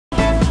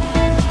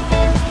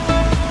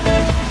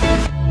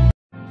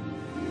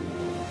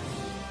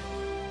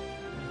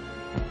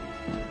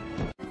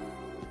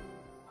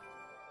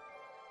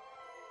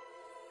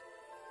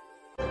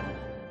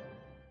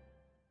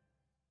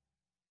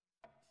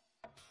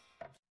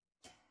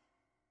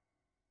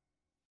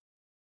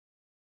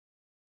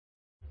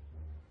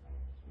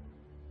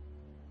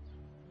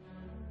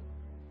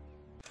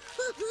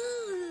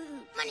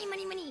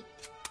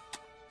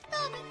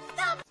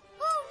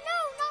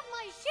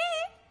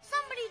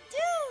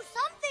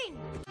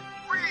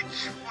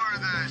reach for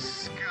the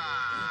sky.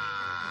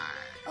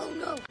 Oh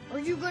no, are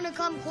you gonna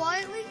come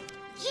quietly?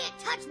 Can't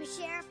touch me,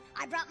 Sheriff.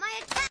 I brought my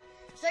attack.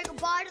 Say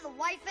goodbye to the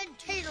wife and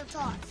tater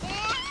tots.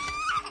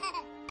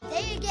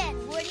 Say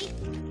again, Woody.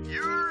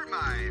 You're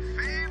my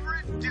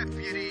favorite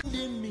deputy.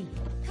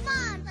 Come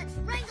on, let's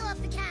wrangle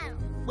up the cattle.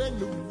 When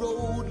the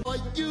road for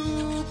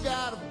you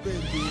gotta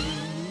bend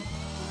it.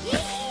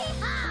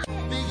 Yeehaw!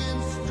 Big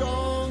and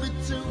stronger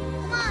too.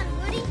 Come on,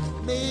 Woody.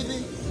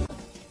 Maybe.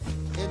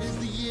 And as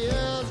the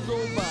years go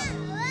by.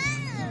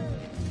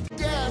 Whoa!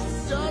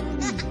 Yes, son.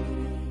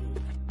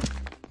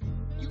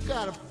 You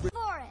gotta For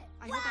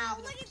it. Wow,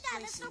 look at that.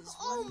 That's so cool.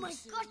 Oh my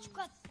gosh, you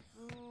got...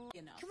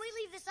 You know. Can we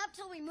leave this up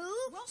till we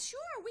move? Well, sure,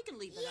 we can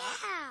leave it up.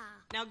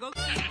 Yeah. Now go.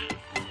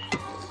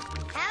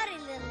 Howdy,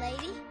 little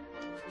lady.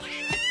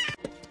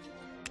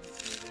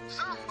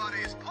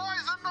 Somebody's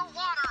poisoned the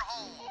water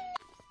hole.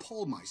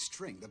 Pull my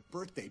string. The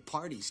birthday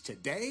party's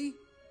today?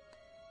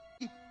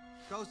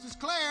 Coast is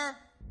clear.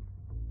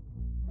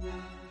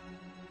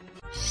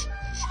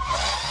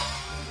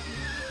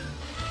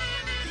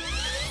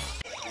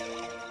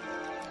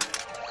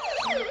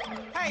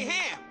 Hey,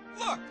 Ham,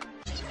 look!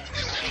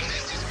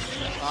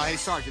 Hey,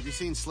 Sarge, have you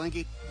seen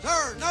Slinky?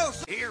 Sir, no,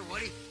 sir. Here,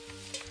 Woody.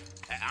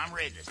 I'm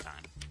ready this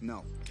time.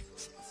 No.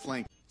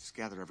 Flink. Just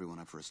gather everyone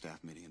up for a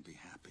staff meeting and be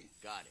happy.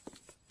 Got it.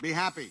 Be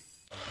happy.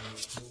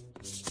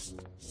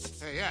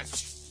 Hey, Ed.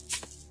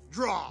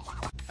 Draw.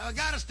 I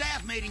got a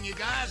staff meeting, you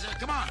guys.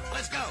 Come on,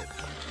 let's go.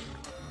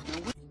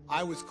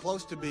 I was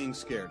close to being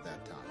scared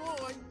that time.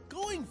 Oh, I'm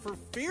going for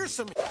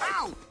fearsome.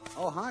 Ow!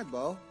 Oh, hi,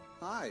 Bo.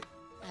 Hi.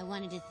 I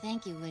wanted to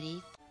thank you,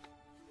 Woody.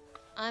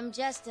 I'm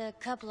just a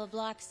couple of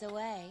blocks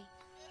away.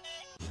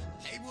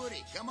 Hey,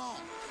 Woody, come on.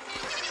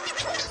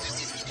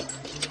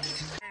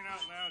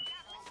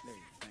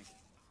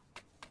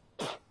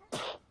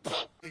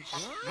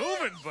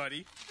 Moving,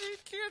 buddy. You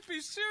can't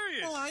be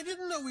serious. Well, I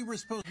didn't know we were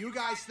supposed to. You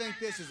guys think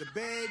this is a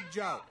big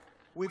joke.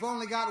 We've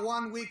only got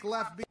 1 week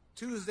left.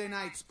 Tuesday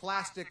night's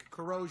plastic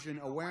corrosion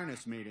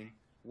awareness meeting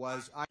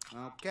was...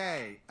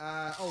 Okay.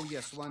 Oh,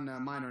 yes, one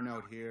minor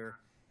note here.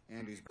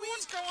 Andy's...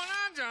 What's going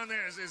on down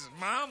there? Is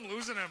Mom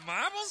losing her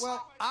marbles?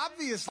 Well,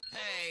 obviously...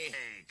 Hey,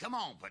 come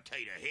on,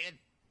 Potato Head.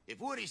 If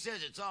Woody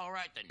says it's all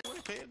right, then...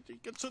 Andy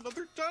gets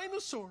another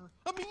dinosaur.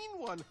 A mean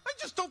one. I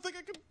just don't think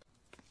I can...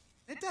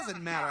 It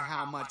doesn't matter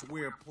how much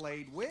we're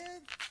played with.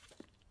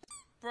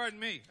 Pardon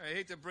me. I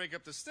hate to break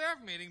up the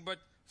staff meeting, but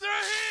they're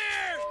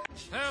here!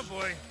 Oh,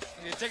 boy.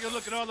 You take a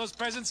look at all those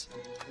presents?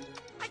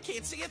 I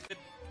can't see it.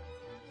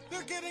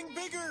 They're getting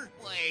bigger.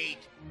 Wait,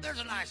 there's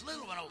a nice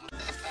little one over there.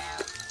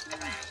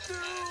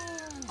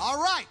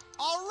 All right.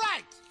 All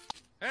right.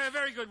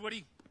 Very good,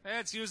 Woody.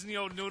 That's using the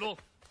old noodle.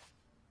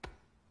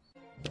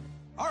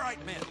 All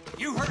right, men.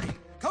 You heard it.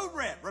 Code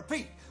Red.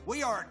 Repeat.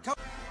 We are at code...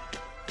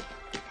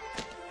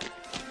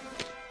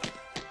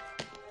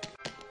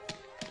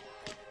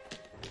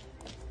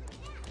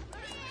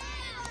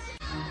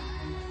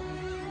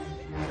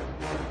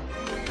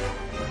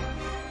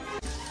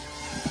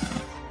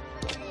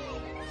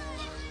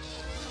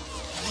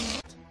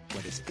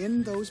 What is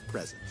in those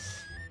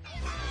presents?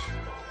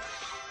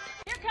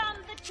 Here come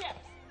the chips.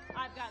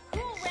 I've got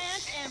Cool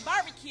Ranch and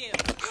barbecue.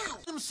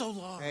 I'm so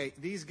long. Hey,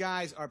 these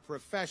guys are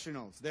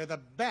professionals. They're the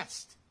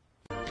best.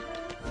 Oh.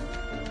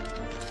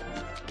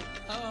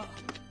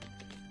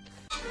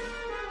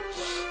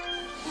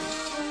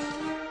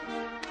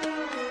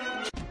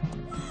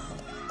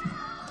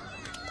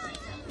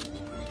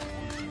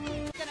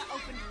 Gonna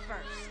open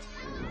first.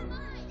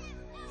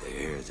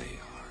 There they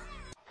are.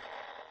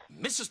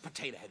 Mrs.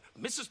 Potato Head,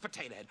 Mrs.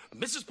 Potato Head,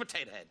 Mrs.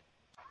 Potato Head.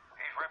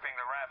 He's ripping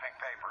the wrapping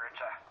paper. It's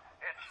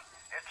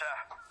a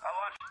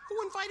lunch. Who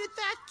invited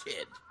that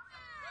kid?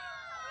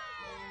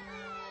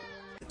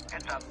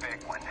 It's a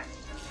big one.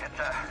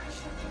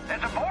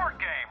 It's a board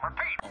game.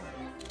 Repeat.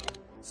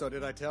 So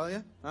did I tell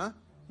you? Huh?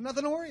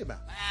 Nothing to worry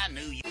about. I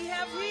knew you. We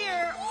have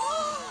here.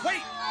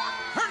 Wait!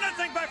 Turn that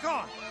thing back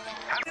on!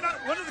 You know,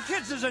 one of the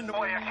kids is in the...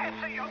 Boy, I can't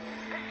see you.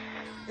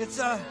 It's,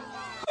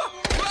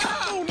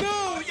 Oh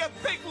no, you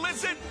big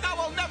lizard! Now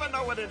I'll never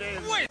know what it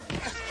is. Wait!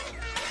 Let's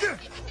go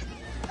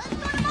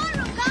to my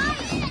room,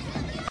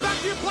 guys. Back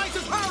to your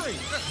places, hurry!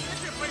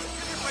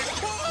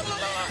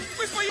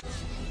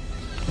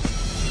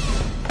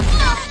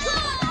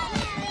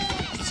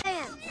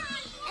 Man,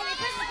 and they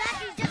press the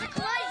vacuum does a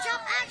karate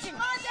chop action.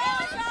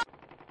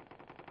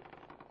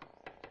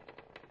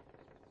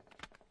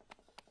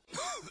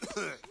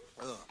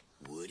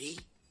 Woody,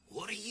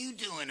 what are you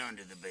doing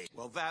under the bed?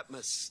 Well, that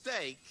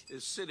mistake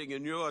is sitting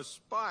in your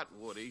spot,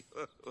 Woody.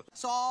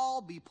 Let's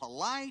all be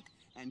polite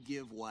and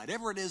give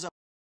whatever it is.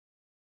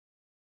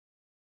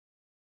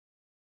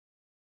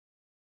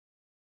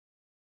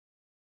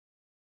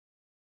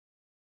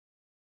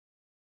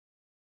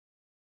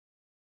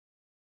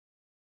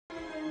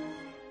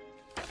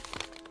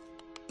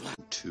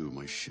 Two,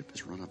 my ship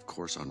is run off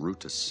course en route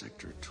to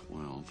Sector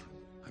 12.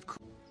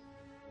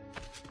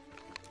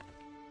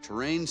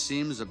 Terrain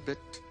seems a bit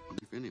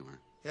anywhere.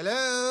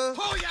 Hello?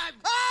 Oh, yeah!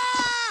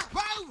 Ah!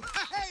 Whoa!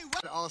 Hey,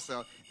 what?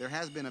 Also, there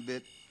has been a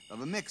bit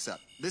of a mix-up.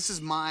 This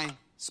is my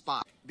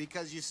spot.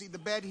 Because, you see, the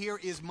bed here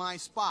is my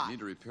spot. I need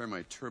to repair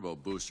my turbo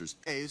boosters.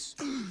 Is...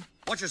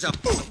 Watch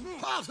yourself.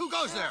 Buzz, who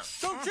goes there?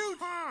 Don't shoot!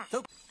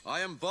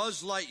 I am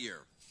Buzz Lightyear.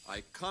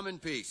 I come in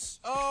peace.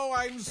 Oh,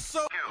 I'm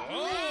so...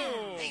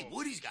 Oh! Hey,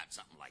 Woody's got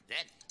something like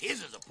that.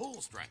 His is a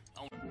pull strength.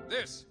 Oh,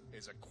 This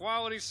is a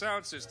quality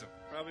sound system.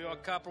 Probably all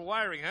copper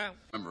wiring, huh?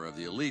 Member of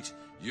the elite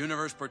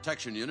Universe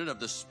Protection Unit of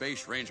the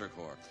Space Ranger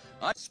Corps.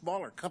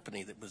 Smaller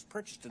company that was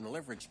purchased in a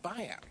leveraged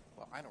buyout.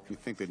 Well, I don't You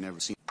think they'd never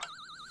seen...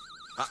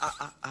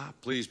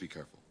 Please be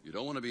careful. You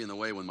don't want to be in the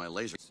way when my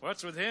laser...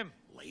 What's with him?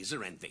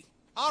 Laser envy.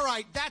 All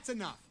right, that's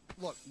enough.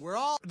 Look, we're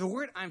all... The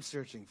word I'm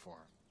searching for,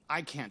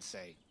 I can't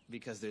say,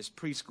 because there's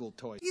preschool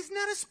toys. He's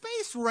not a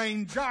space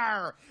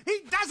ranger. He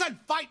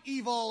doesn't fight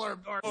evil or...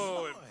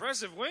 Oh,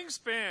 impressive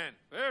wingspan.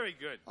 Very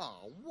good.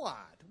 Oh, what?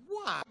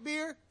 What?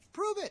 Beer,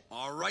 prove it.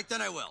 All right,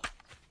 then I will.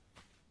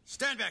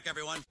 Stand back,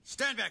 everyone.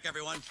 Stand back,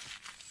 everyone.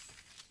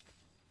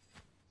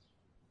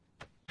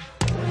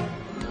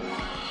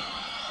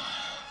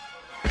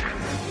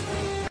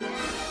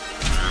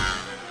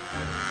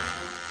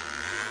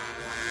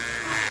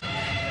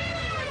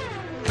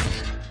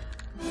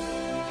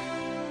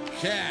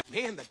 Cat.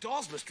 Man, the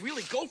dolls must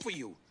really go for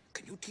you.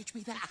 Can you teach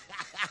me that?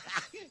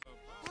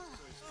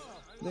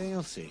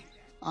 They'll see.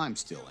 I'm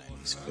still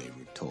Andy's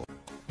favorite toy.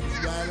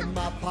 Right in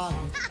my pocket.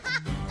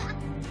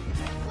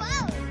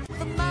 Whoa!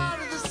 From out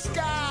of the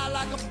sky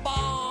like a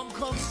bomb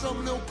comes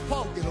some little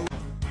pocket.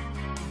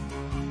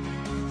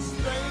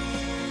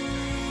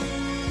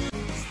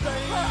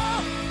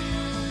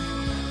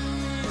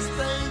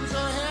 Stains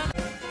are heavy.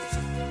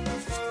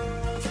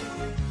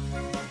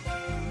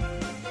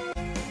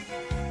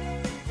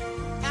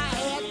 I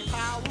had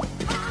power.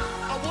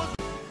 I was,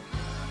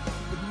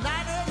 but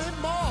not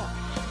anymore.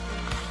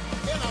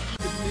 And I'm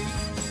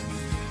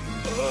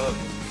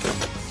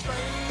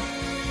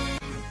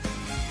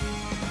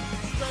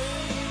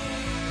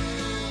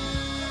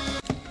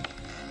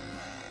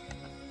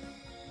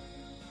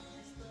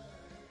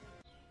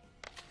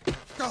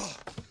Oh,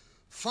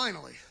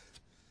 finally.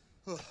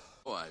 Oh,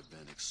 I've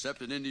been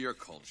accepted into your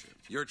culture.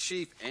 Your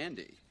chief,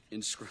 Andy,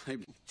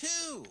 inscribed...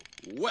 2.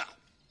 Well,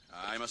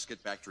 I must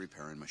get back to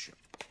repairing my ship.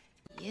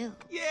 You.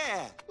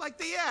 Yeah, like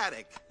the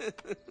attic.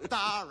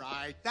 All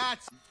right,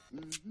 that's...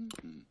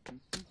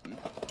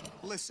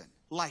 Listen,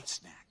 light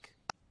snack.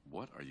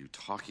 What are you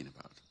talking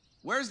about?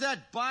 Where's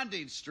that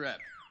bonding strip?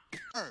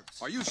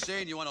 Herbs. Are you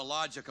saying you want to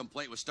lodge a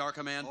complaint with Star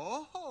Command?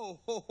 Oh,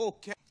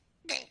 okay.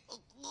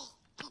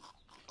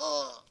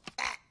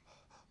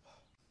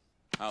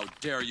 How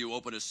dare you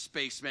open a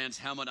spaceman's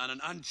helmet on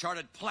an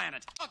uncharted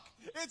planet? Look,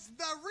 it's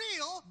the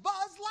real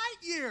Buzz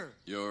Lightyear.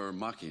 You're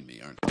mocking me,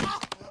 aren't you?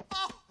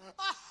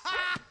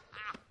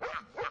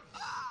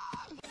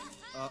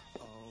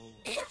 Uh-oh.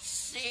 It's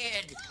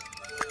Sid.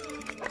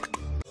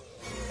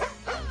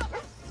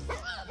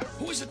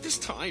 Who is it this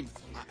time?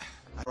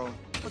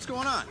 What's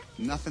going on?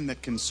 Nothing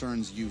that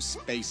concerns you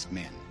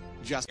spacemen.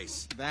 Just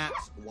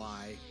that's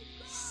why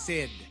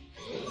Sid.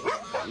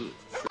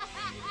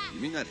 You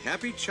mean that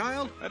happy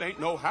child? That ain't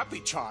no happy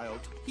child.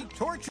 He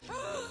tortured...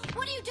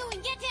 What are you doing?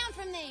 Get down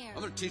from there!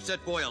 I'm gonna teach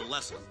that boy a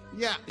lesson.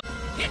 Yeah.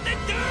 Hit the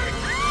dirt!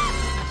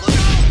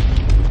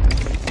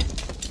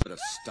 Could have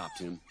stopped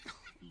him.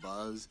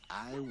 Buzz,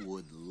 I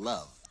would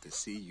love to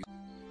see you.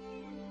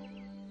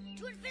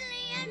 To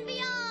infinity and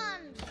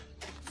beyond!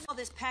 All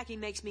this packing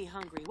makes me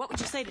hungry. What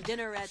would you say to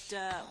dinner at,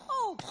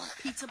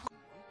 Pizza?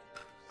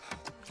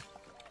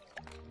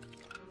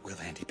 Will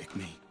Andy pick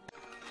me?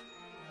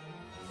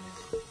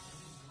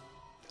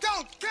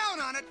 Don't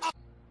count on it!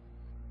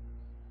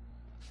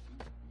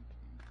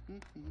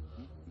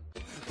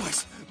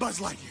 Buzz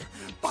Lightyear.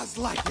 Buzz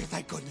Lightyear,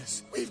 thank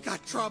goodness. We've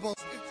got trouble.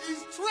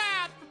 He's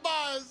trapped,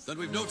 Buzz! Then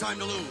we've no time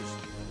to lose.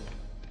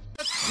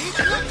 He's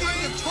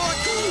looking at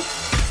torture!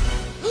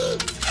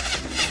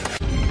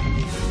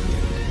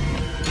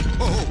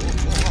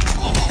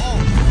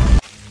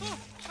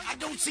 I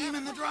don't see him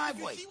in the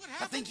driveway.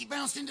 I think he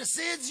bounced into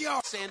Sid's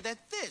yard. Saying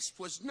that this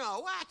was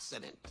no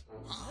accident.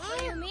 What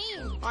do you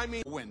mean? I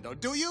mean, Window,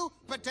 do you,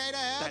 Potato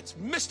Head? that's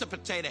Mr.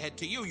 Potato Head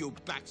to you, you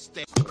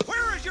backstage.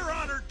 Where is your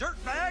honor,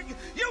 dirtbag?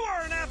 You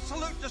are an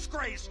absolute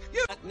disgrace.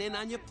 You cutting in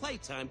on your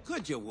playtime,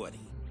 could you, Woody?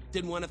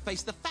 Didn't want to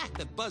face the fact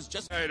that Buzz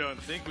just... I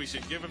don't think we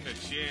should give him the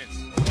chance.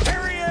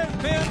 Here he is,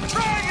 Ben!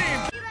 Drag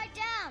him! Be right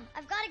down.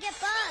 I've got to get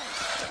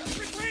Buzz.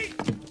 Retreat!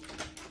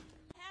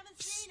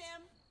 Haven't seen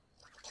him.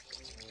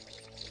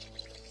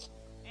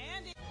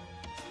 Andy.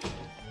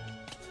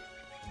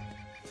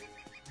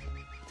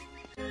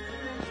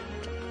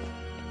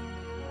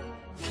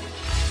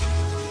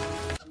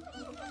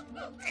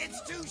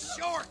 It's too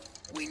short.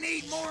 We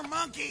need more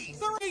monkeys.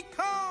 There he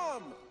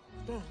come!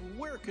 Oh,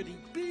 where could he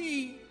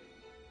be?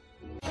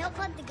 He'll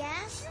plug the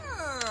gas?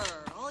 Sure.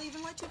 I'll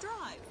even let you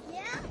drive.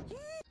 Yeah?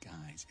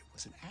 Guys, it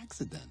was an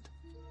accident.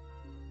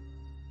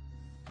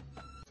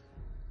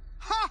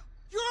 Ha!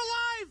 You're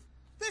alive!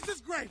 This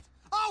is great!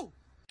 Oh!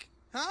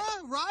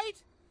 Huh?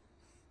 Right?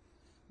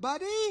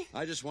 Buddy?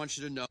 I just want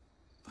you to know.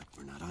 But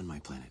we're not on my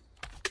planet.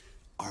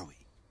 Are we?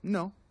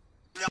 No.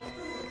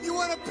 You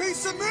want a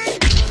piece of me?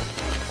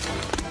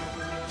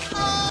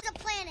 Oh, the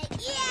planet,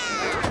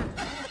 yeah!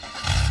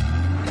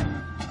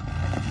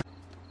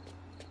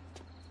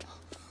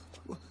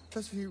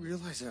 Doesn't he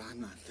realize that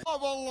I'm not there?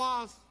 Of a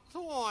lost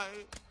toy.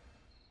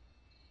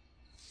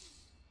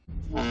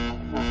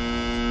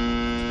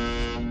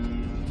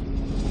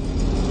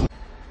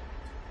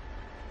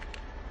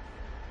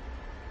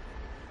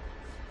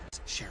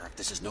 Sheriff,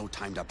 this is no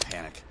time to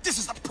panic. This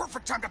is the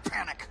perfect time to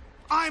panic.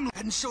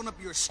 Hadn't shown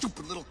up your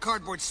stupid little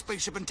cardboard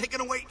spaceship and taken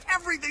away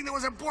everything that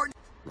was important.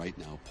 Right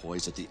now,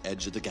 poised at the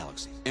edge of the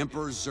galaxy,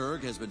 Emperor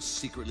Zurg has been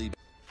secretly...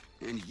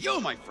 And you,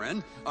 my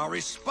friend, are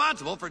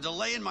responsible for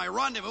delaying my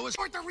rendezvous with...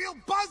 You're the real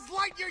Buzz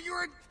Lightyear.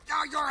 You're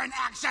an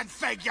action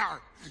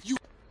figure. You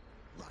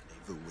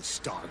Rendezvous with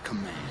Star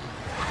Command.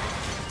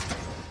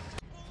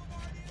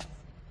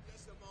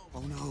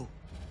 Oh no.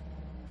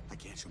 I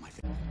can't show my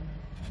face.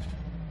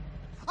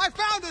 I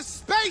found a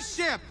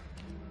spaceship!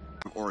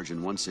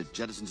 Origin once it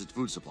jettisons its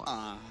food supply.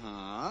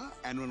 Uh-huh.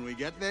 And when we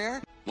get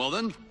there? Well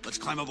then, let's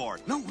climb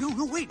aboard. No,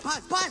 wait, Buzz.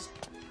 Buzz!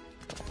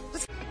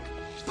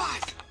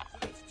 Buzz!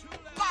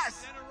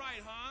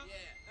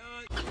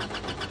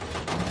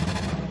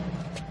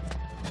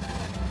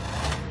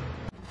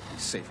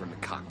 He's safer in the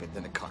cockpit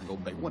than a cargo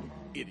bay. What an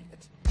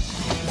idiot.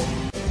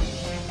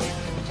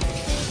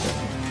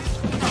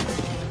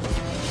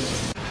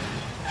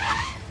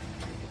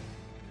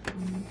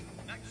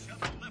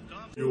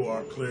 You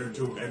are clear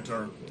to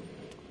enter.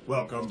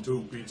 Welcome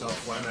to Pizza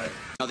Planet.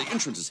 Now, the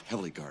entrance is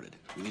heavily guarded.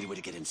 We need a way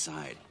to get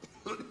inside.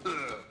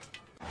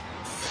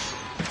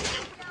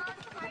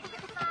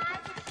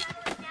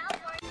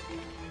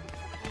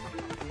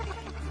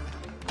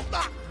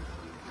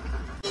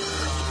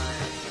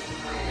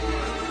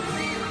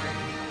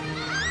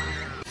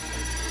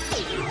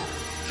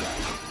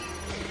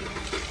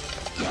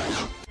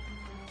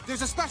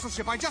 There's a special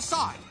ship. I just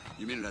saw it.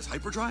 You mean it has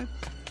hyperdrive?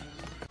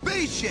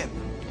 Spaceship!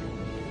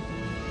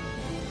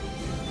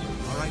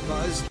 All right,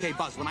 Buzz. Okay,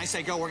 Buzz, when I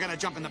say go, we're gonna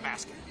jump in the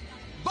basket.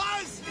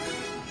 Buzz!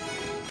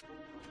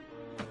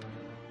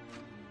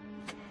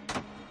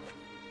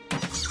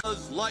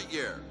 Buzz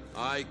Lightyear,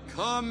 I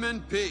come in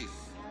peace.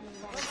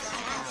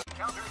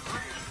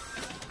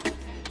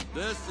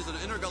 This is an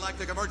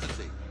intergalactic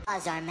emergency.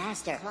 Buzz, our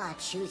master, Claude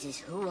chooses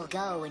who will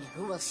go and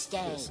who will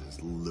stay. This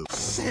is Luke.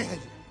 Sid!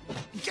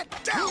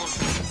 Get down!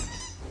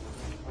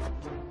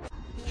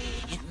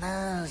 It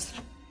moves.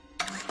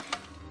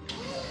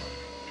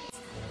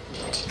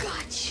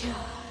 Gotcha.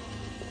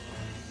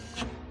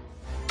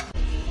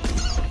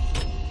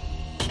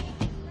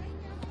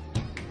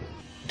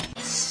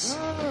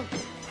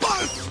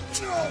 Buzz!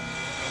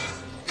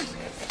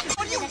 What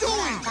are you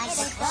doing?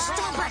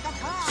 Stop it!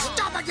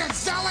 Stop it, you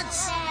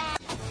zealots!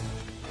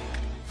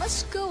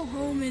 Let's go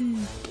home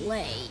and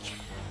play.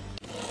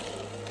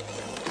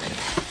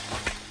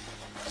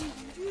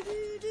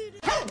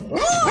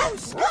 Oh,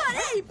 Scott,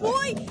 hey,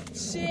 boy!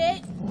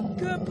 Sit.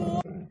 Good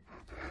boy.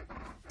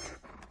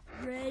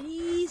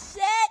 Ready,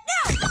 set,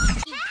 now!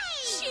 Hey!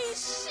 She's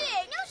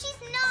sick! No,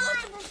 she's not!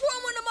 To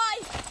perform one of my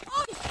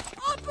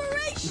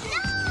operations!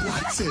 No!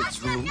 That's it,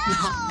 Drew.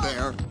 Not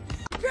there.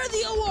 Prepare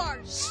the OR!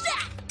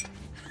 Snap!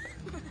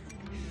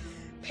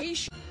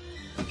 Patient.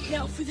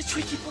 Now for the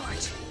tricky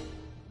part.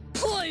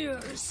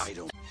 Players! I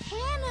don't...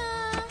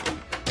 Hannah!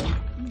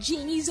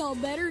 Jeannie's all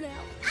better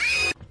now.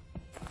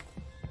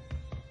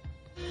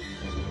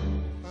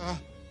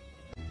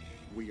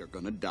 We are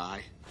gonna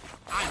die.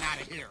 I'm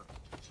out of here.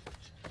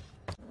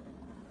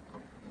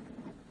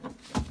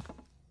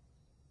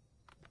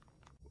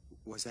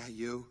 Was that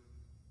you?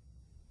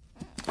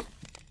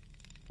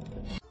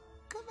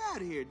 Come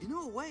out of here. Do you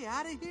know a way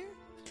out of here?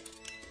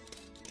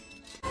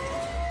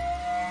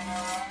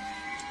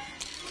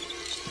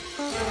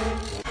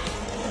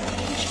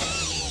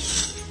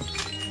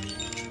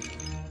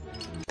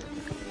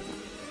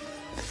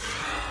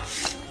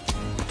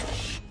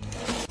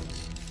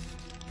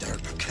 They're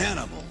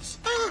cannibals.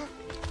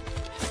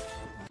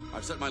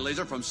 I've set my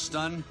laser from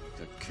stun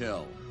to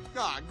kill.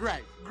 Ah,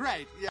 great,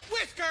 great. Yeah.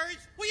 Whiskers,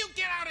 will you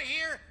get out of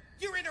here?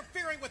 You're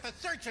interfering with a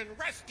search and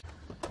rescue.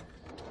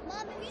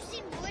 Mom, have you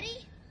seen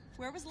Woody?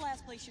 Where was the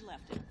last place you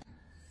left him?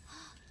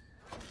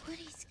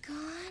 Woody's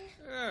gone?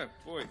 Yeah,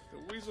 boy,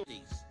 the weasel.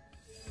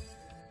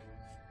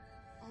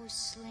 Oh,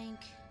 Slink.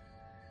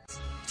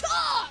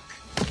 Talk!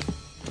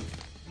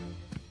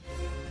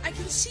 I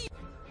can see.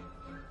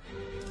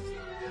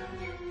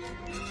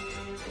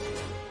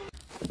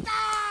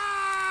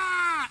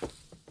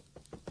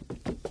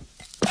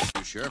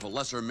 Sheriff, a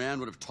lesser man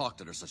would have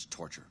talked under such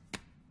torture.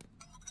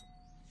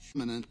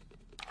 Minute.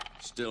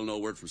 Still no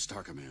word from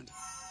Star Command.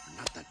 We're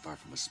not that far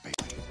from a space.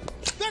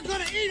 They're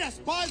gonna eat us,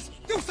 Buzz!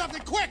 Do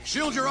something quick!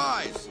 Shield your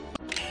eyes!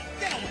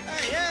 Get away!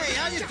 Hey,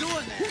 how you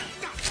doing there?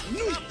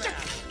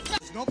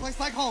 There's no place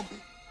like home.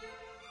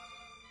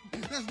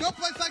 There's no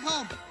place like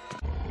home.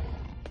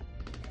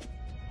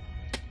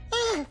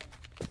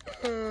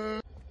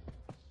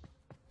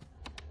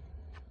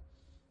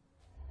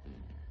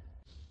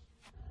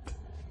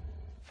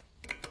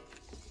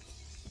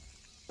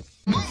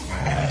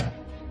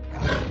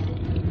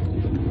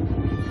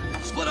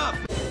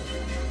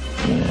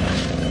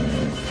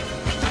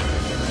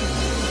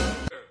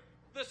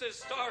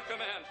 Star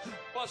Command.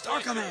 Buzz Star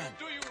Lightyear, Command.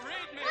 do you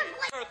read me?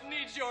 Earth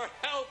needs your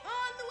help.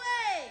 On the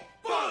way!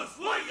 Buzz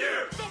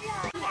Lightyear! The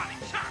world-body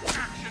cat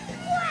action!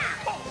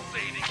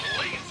 Pulsating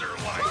laser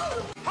light!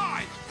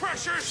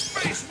 High-pressure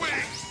space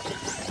wings!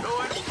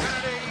 To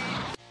infinity!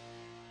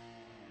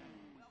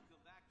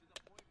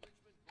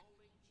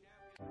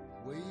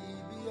 Way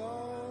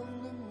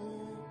beyond the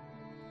moon.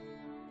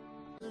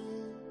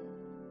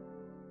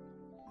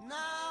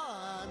 Now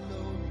I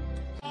know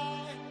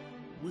I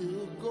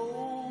will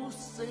go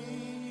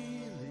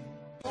sailing.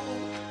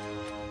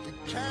 Oh, it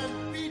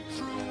can't be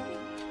true.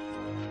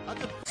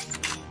 Like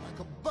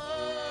a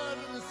bird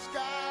in the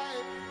sky,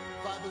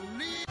 if I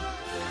believe.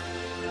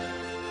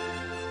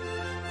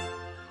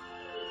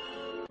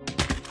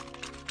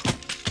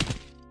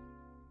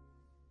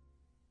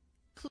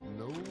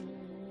 No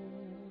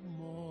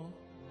more.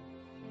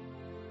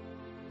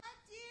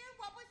 Dear,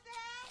 what was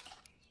that?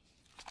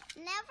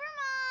 Never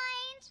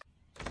mind.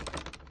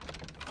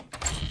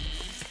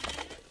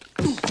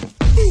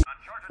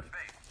 Uncharted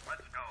space.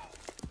 Let's go.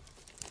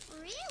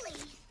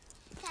 Really?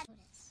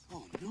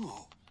 Oh,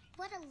 no.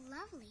 What a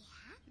lovely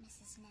hat,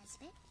 Mrs.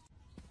 Nesbit.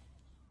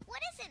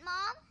 What is it,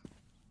 Mom?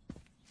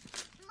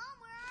 Mom,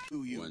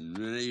 where are you? One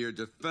minute you're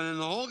defending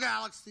the whole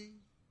galaxy,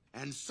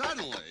 and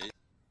suddenly...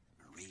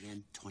 Marie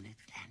Antoinette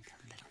and her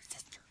little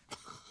sister.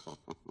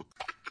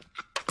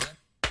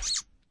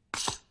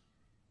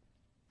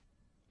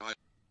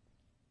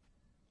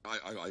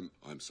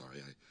 I'm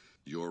sorry.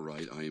 You're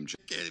right. I am.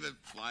 Can't even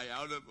fly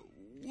out of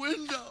a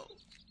window.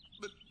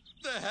 But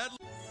the head.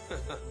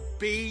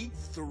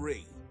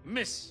 B3.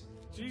 Miss.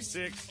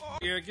 G6.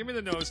 Here, give me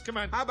the nose. Come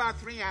on. How about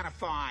 3 out of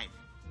 5?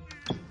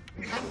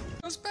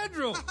 It's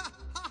Pedro.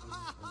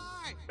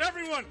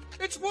 Everyone,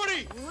 it's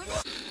Woody.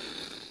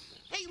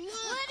 Hey, look!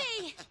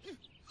 Woody!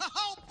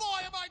 Oh,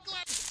 boy, am I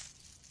glad!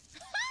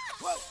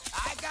 Whoa,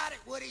 I got it,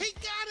 Woody. He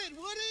got it,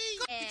 Woody!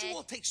 Did you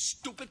all take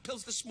stupid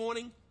pills this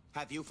morning?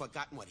 Have you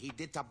forgotten what he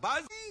did to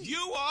Buzz?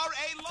 You are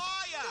a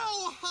liar!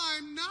 No,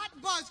 I'm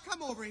not. Buzz,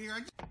 come over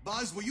here.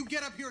 Buzz, will you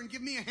get up here and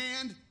give me a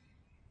hand?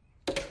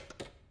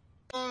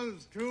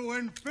 Buzz to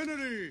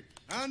infinity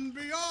and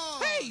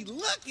beyond. Hey,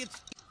 look, it's...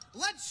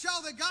 Let's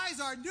show the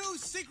guys our new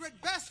secret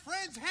best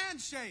friends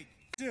handshake.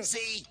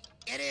 See?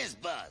 It is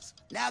Buzz.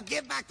 Now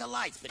give back the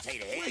lights,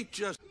 Potato Head. Wait,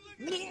 just...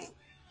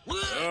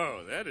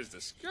 Oh, that is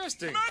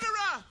disgusting.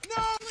 Murderer!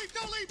 No,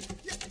 don't leave.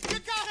 You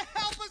gotta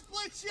help us,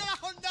 please. You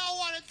don't know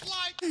what it's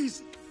like.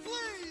 Please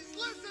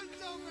listen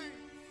to me.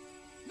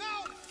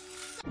 No.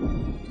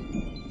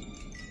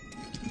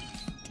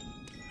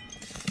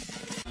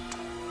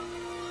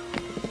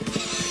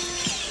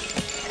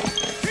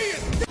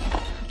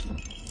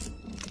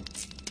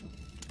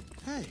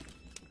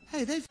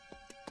 Hey, they've...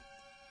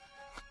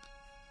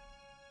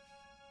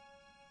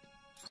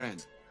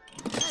 Friends.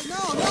 Hey, no,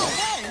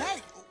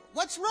 hey,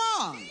 what's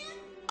wrong?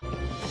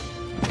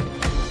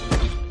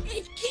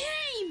 It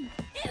came!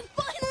 It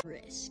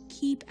finally...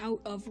 Keep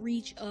out of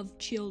reach of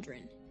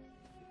children.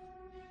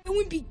 It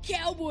would be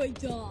Cowboy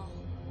Doll.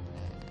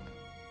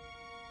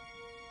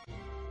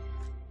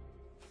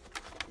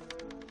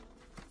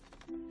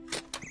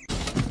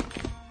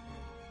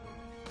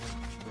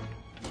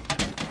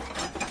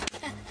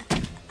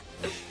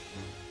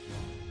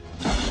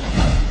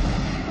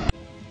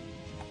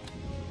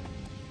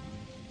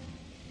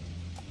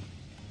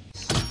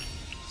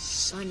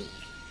 Sunny.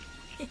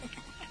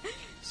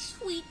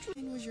 Sweet.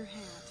 When was your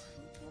hat?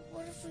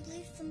 What if we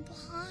leave them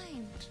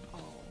behind? Oh.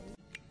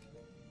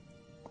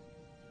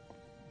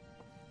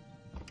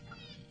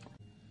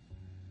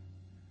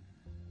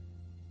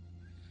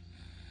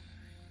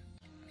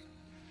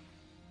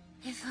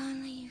 If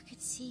only you could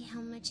see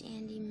how much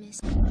Andy missed.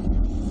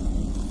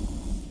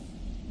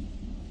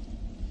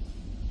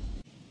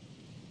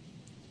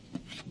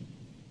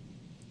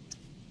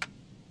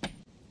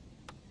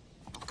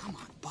 Oh, come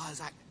on,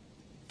 Buzz.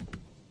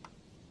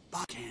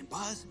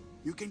 Buzz,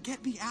 you can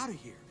get me out of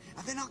here,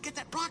 and then I'll get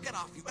that rocket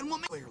off you, and we'll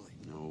make clearly.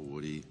 No,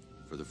 Woody.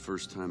 For the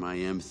first time, I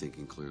am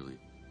thinking clearly.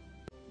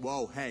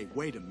 Whoa, hey,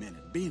 wait a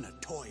minute. Being a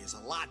toy is a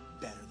lot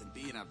better than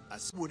being a...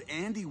 Would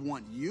Andy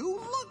want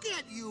you? Look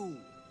at you!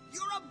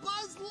 You're a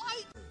Buzz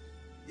Lightyear!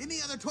 Any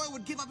other toy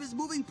would give up his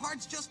moving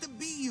parts just to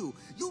be you.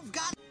 You've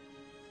got...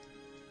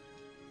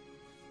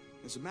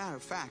 As a matter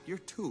of fact, you're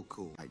too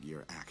cool. Like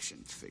your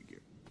action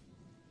figure.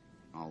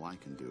 All I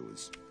can do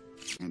is...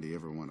 Andy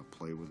ever want to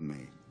play with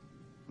me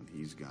when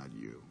he's got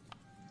you?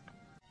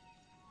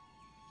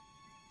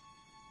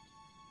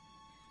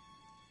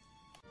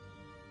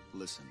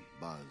 Listen,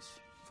 Buzz,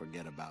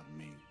 forget about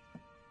me.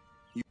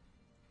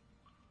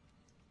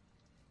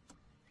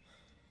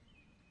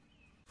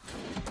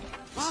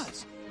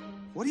 Buzz,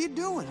 what are you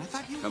doing? I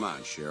thought you... Come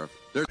on, Sheriff.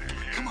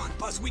 Come on,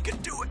 Buzz, we can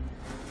do it.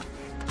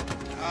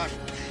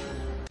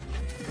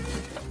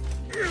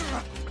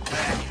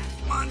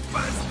 Come on,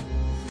 Buzz.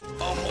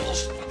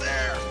 Almost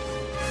there.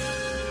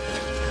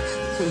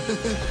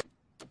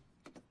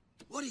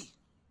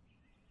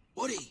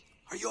 Woody,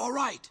 are you all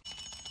right?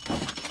 To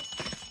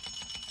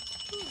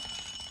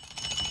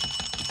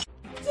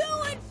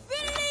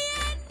infinity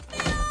and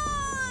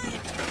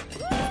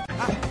beyond!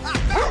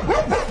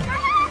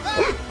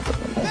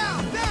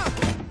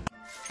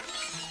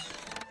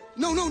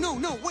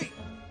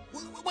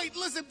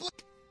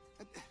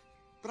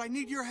 but I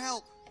need your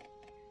help.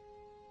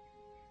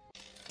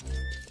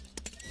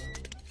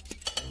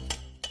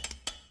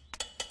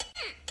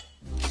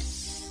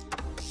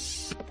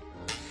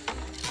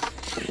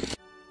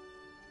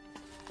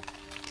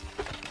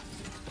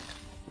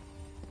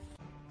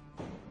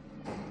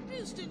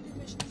 Houston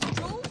Division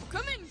Control,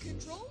 come in,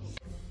 Control.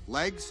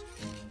 Legs,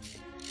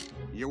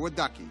 you're with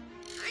Ducky.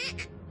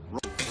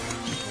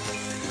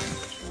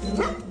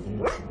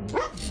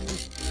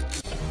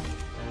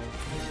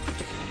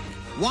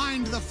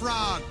 Wind the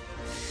frog.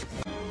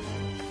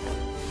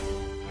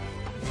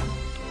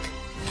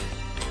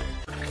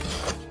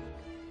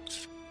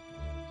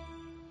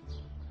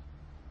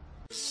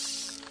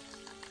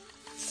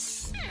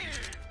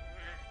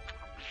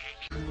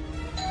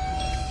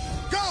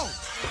 Go!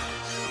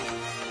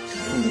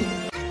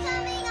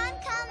 I'm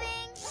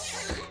coming.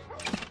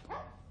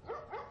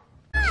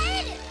 I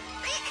hit it.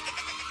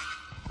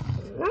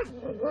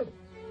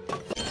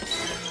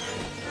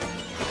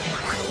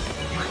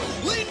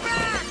 Lean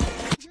back!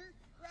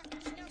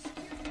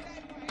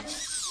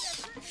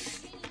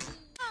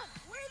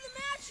 Where are the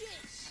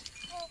matches?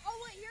 Oh,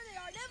 wait, here they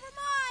are. Never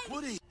mind.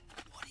 Woody,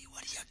 what are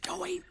you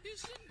doing?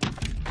 Houston,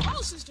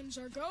 all systems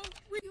are go.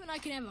 You and I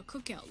can have a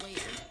cookout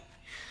later.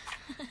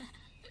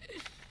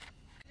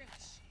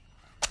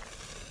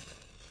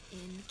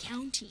 In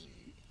counting.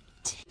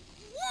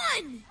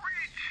 1! Reach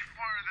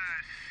for the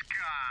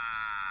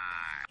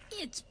sky.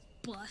 It's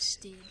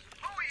busted.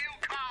 Who you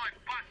calling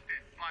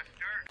busted,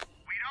 Buster?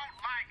 We don't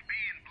like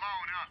being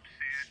blown up,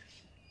 Sid.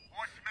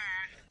 Or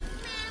smashed.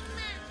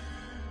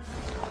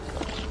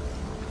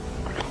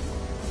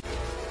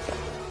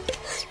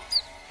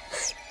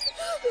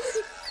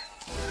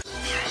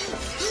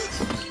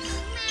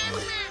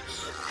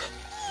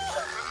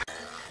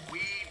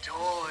 We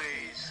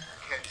toys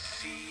can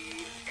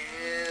see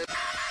everything.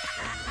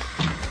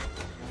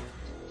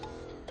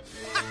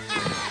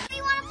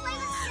 You want to play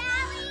with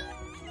Sally?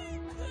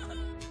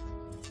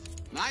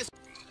 Nice.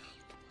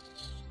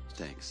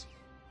 Thanks.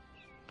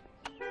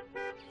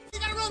 You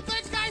gotta roll,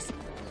 thanks, guys.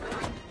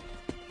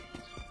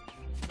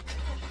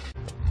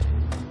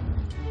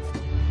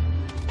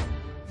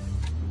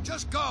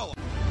 Just go!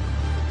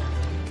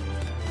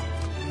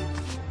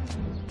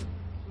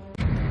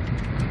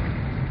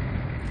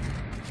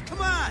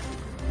 Come on!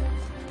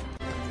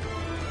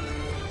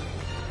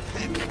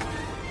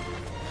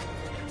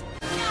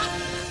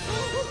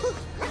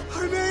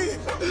 I made it!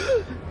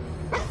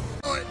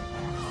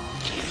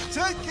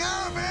 Take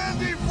care of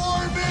Andy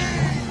for me!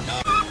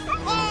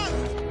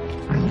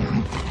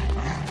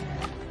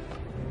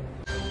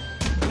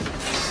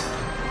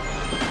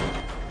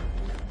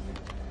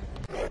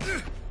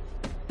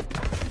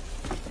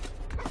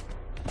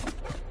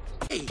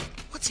 Hey,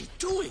 what's he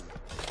doing?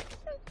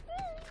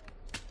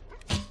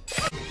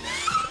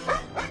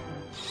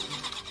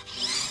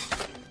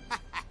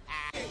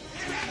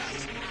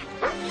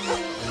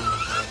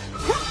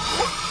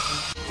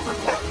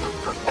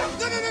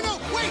 No,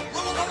 wait!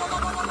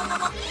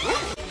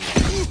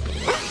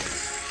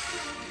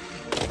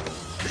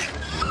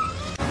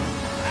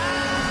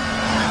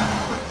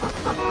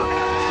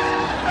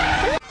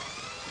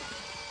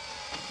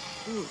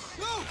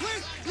 No,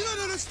 wait! You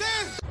don't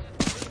understand!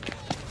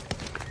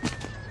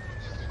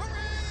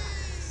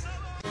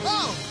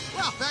 Oh,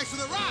 well, thanks for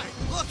the ride.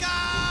 Look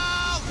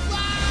out!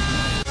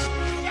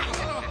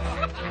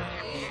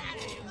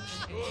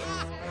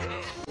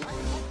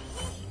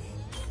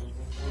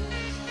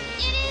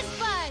 It is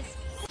Buzz.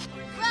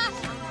 Rough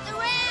the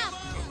ramp.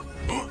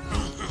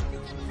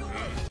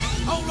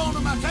 Hold on to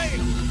my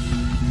tail.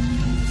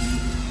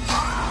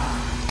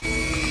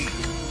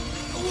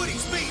 Woody,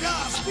 speed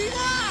up! Speed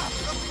up!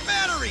 The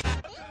battery!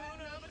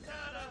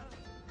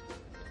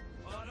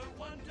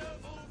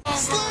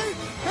 Slate,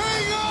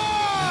 hang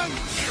on!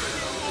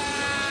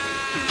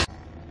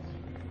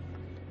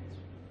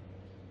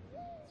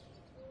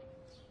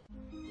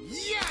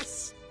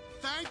 Yes!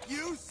 Thank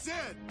you,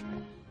 Sid!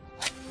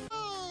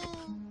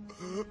 Oh,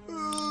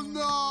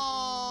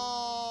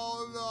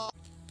 no!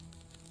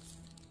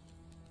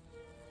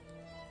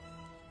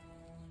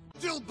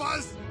 Still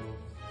Buzz!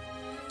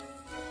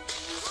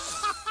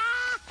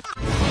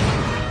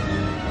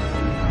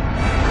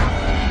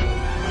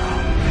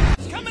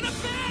 Coming up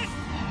fast!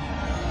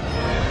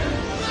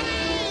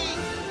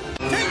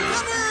 Take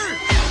cover!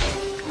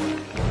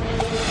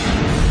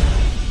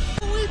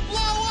 We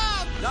blow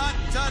up! Not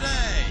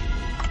today!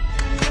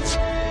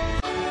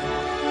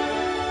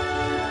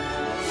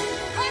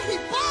 Hey,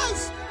 Buzz!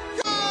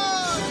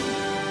 Good!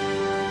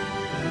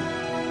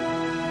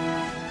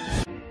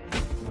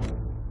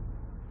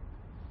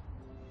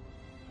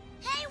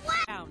 Hey,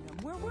 what? Found them.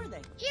 Where were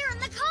they? Here in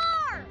the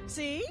car.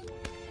 See?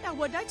 Now,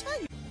 what did I tell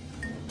you?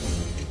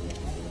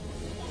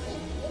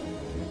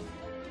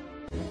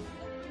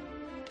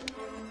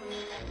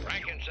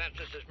 Frankincense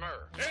is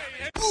myrrh.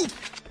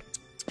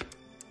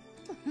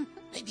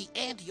 Maybe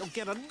Andy will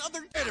get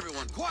another. Hey,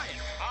 everyone, quiet!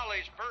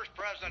 Holly's first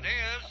present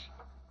is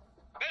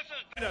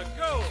Mrs. To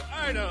go,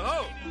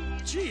 Idaho.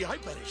 Gee, I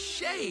better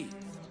shave.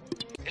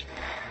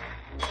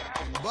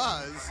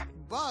 Buzz,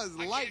 Buzz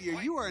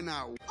Lightyear, you are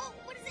not... Oh,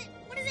 what is it?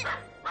 What is it?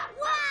 Wow,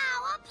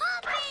 a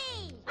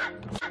puppy!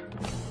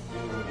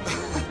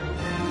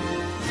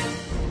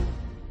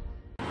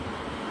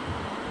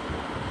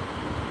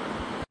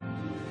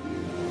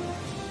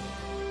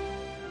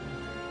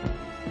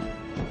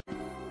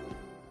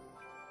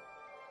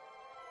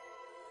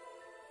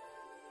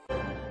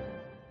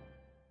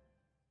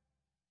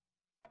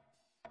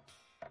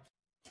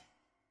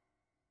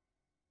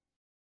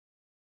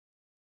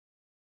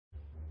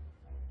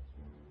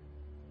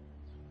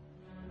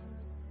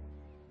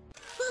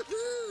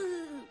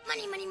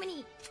 Money, money,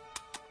 money.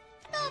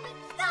 Stop it,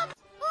 stop it.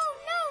 Oh,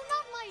 no,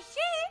 not my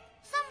sheep.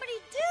 Somebody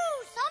do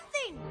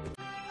something.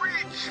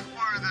 Reach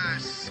for the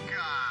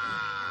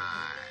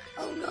sky.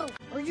 Oh, no.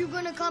 Are you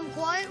gonna come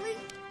quietly?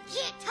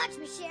 Can't touch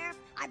me, Sheriff.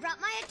 I brought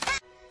my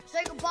attack.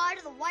 Say goodbye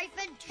to the wife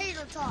and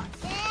tater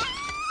tots.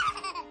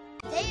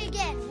 Say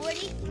again,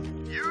 Woody.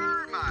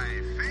 You're my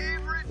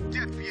favorite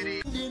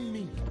deputy.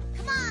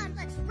 Come on,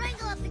 let's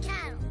wrangle up the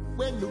cattle.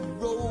 When the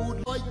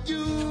road for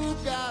you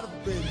got a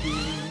friend.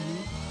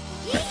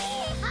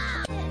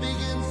 Yeehaw! Big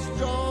and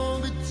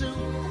stronger too.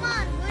 Come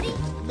on, Woody.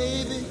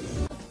 Maybe.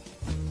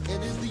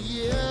 And as the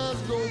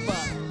years go by.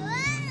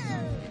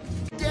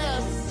 Whoa.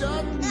 Yes,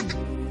 son.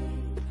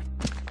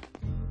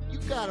 You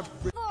got a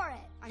friend. For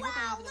it.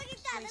 Wow, look at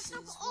that. That's so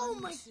cool. Oh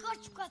my gosh,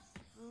 you got...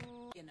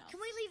 You know. Can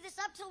we leave this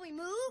up till we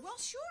move? Well,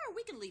 sure,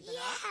 we can leave it up.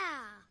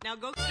 Yeah. Now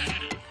go.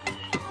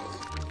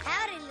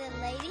 Howdy, little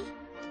lady.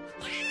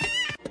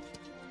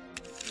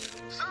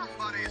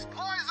 Somebody's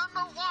poisoned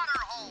the water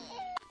hole.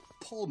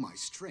 Pull my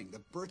string. The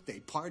birthday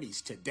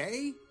party's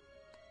today?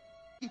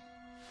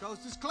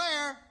 Coast is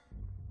clear.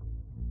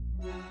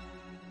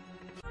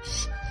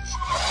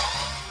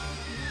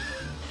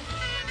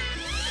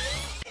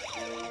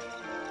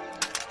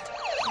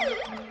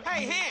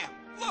 Hey, Ham,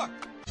 look!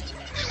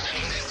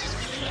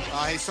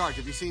 Hey, Sarge,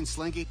 have you seen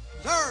Slinky?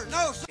 Sir,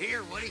 no, sir.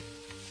 Here, Woody.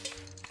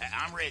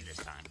 I'm ready this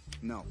time.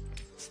 No.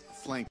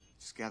 Flink.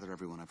 Just gather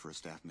everyone up for a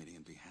staff meeting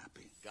and be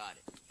happy. Got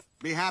it.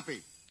 Be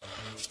happy.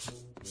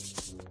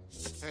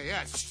 Hey,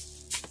 Ed.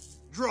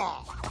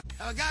 Draw.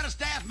 Got a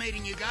staff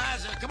meeting, you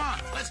guys. Come on,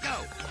 let's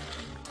go.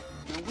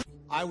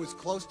 I was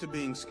close to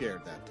being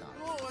scared that time.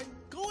 Oh, I'm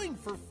going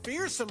for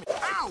fearsome.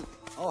 Ow!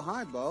 Oh,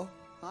 hi, Bo.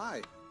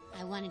 Hi.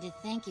 I wanted to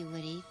thank you,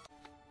 Woody.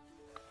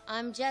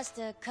 I'm just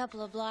a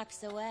couple of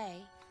blocks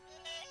away.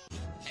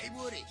 Hey,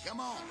 Woody, come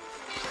on.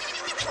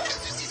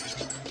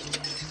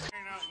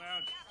 Out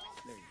loud.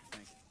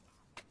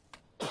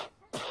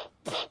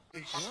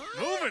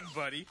 Moving,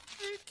 buddy.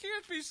 You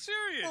can't be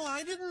serious. Well,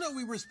 I didn't know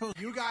we were supposed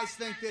to. You guys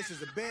think this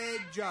is a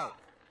big joke.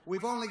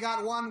 We've only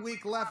got 1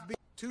 week left.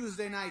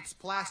 Tuesday night's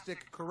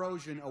plastic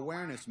corrosion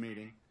awareness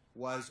meeting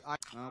was...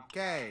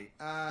 Okay.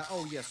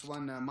 Oh, yes,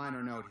 one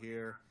minor note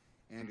here.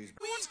 Andy's...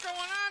 What's going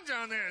on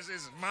down there?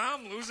 Is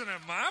Mom losing her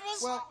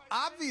marbles? Well,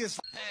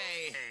 obviously...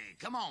 Hey,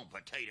 come on,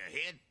 Potato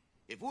Head.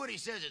 If Woody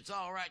says it's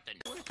all right, then...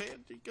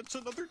 Andy gets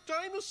another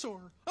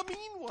dinosaur. A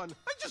mean one.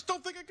 I just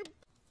don't think I can...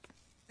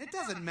 It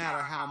doesn't matter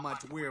how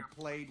much we're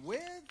played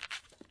with.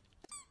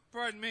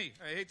 Pardon me.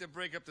 I hate to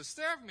break up the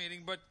staff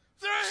meeting, but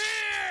they're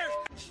here!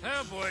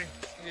 Oh, boy.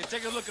 You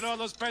take a look at all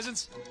those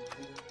presents?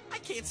 I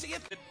can't see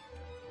it.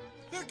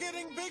 They're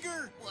getting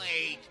bigger.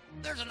 Wait,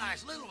 there's a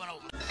nice little one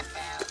over there.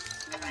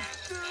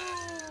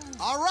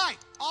 All right,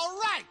 all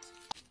right.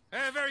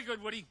 Very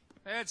good, Woody.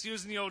 That's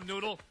using the old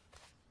noodle.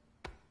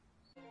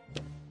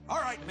 All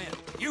right, men.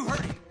 You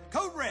heard it.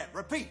 Code Red.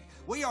 Repeat.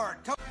 We are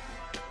at code...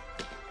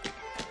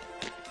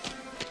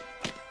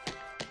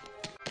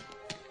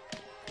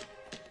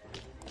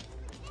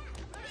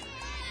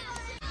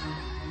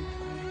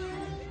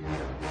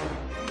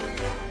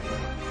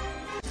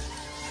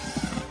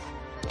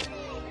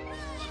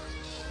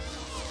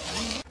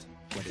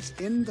 What is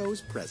in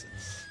those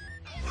presents?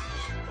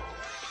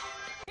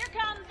 Here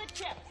come the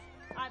chips.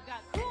 I've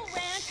got Cool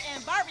Ranch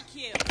and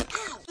barbecue.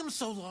 I'm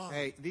so long.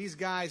 Hey, these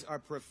guys are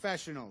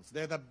professionals.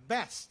 They're the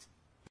best.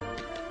 Oh.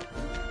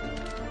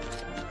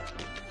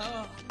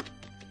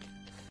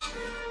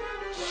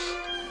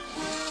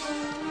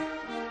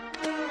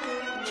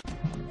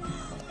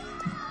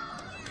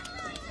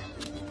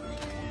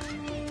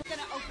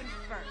 Gonna open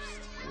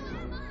first.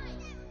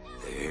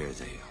 There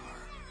they are.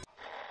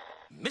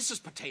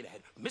 Mrs. Potato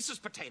Head,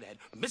 Mrs. Potato Head,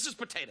 Mrs.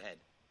 Potato Head.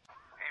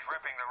 He's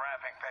ripping the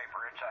wrapping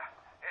paper.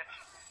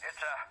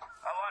 It's a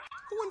lunch.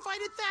 Who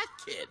invited that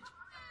kid?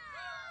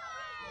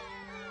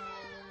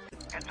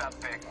 It's a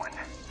big one.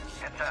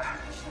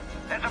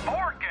 It's a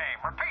board game.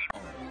 Repeat.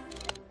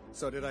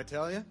 So did I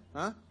tell you?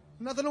 Huh?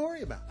 Nothing to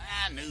worry about.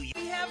 I knew you.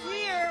 We have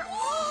here.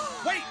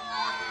 Oh! Wait!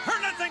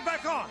 Turn that thing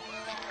back on!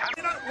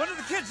 You know, one of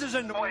the kids is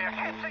in the... Boy, I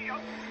can't see you.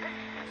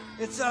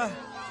 It's,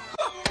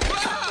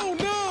 Oh,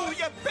 no,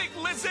 you big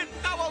lizard!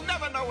 Now I'll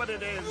never know what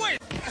it is. Wait!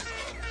 Let's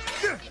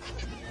go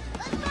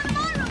to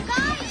my room,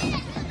 guys!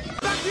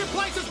 Back to your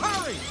places,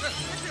 hurry!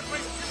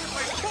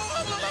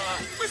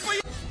 Where's my...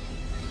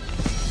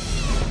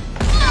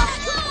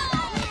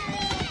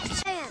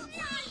 Man,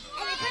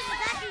 and they push the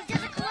back and he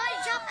does a karate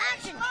chop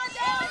action.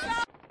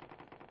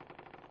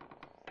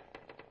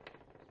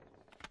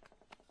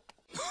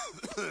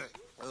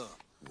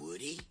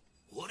 Woody,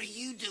 what are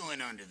you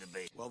doing under the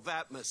bed? Well,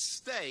 that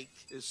mistake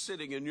is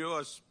sitting in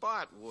your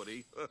spot,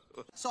 Woody.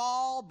 Let's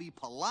all be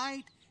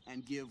polite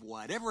and give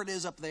whatever it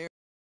is up there.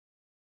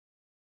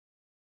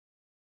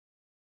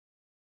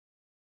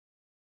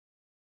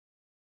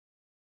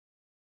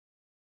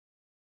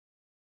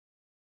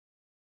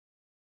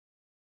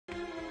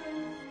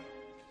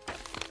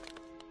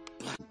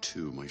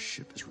 Two, my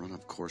ship is run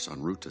off course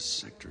en route to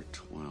Sector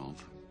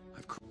 12.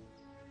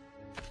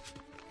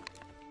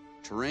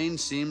 Terrain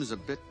seems a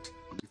bit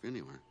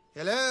anywhere.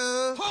 Hello?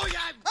 Oh,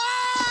 yeah!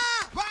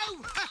 Ah!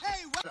 Whoa!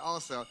 Hey, what?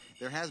 Also,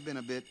 there has been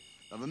a bit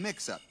of a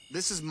mix-up.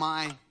 This is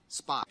my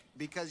spot.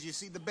 Because, you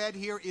see, the bed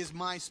here is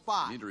my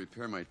spot. I need to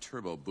repair my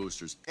turbo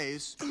boosters.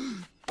 Ace.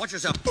 Watch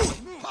yourself.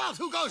 Buzz,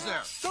 who goes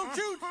there? Don't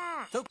shoot!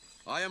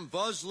 I am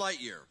Buzz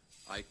Lightyear.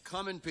 I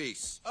come in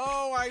peace.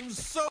 Oh, I'm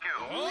so...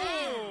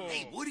 Oh.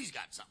 Hey, Woody's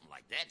got something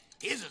like that.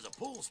 His is a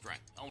pull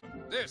strength. Oh.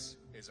 This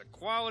is a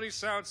quality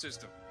sound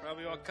system.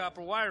 Probably all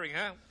copper wiring,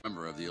 huh?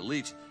 Member of the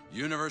elite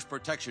Universe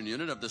Protection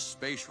Unit of the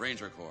Space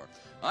Ranger Corps.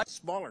 A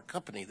smaller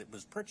company that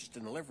was purchased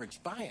in a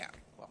leveraged buyout.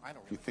 Well, I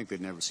don't You think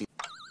they'd never seen...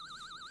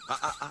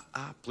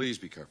 Please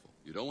be careful.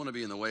 You don't want to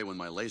be in the way when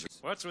my laser...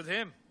 What's with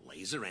him?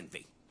 Laser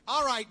envy.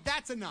 All right,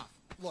 that's enough.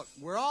 Look,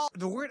 we're all...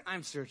 The word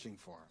I'm searching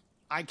for,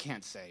 I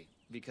can't say,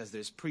 because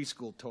there's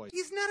preschool toys.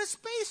 He's not a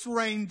space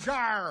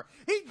ranger.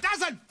 He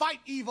doesn't fight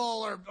evil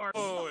or...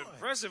 Oh,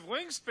 impressive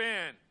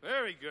wingspan.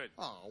 Very good.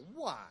 Oh,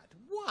 what?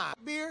 What?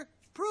 Beer,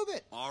 prove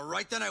it. All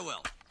right, then I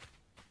will.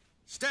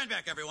 Stand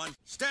back, everyone.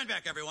 Stand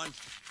back, everyone.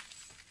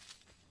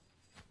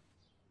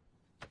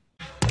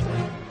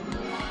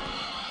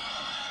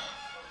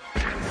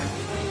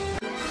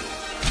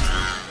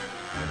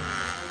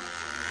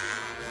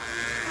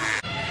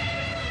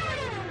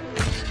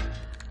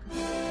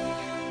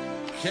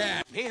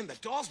 Cat. Man, the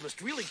dolls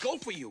must really go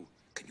for you.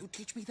 Can you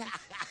teach me that?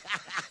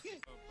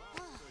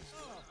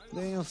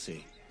 They'll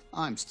see.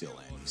 I'm still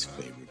Andy's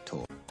favorite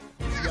toy.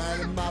 Right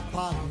in my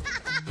pocket.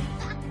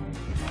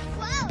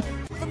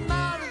 From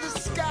out of the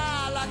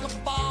sky like a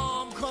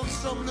bomb comes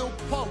some little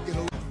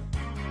poking.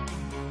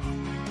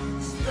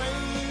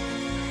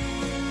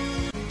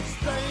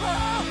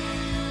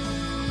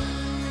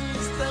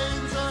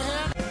 Stains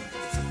ahead.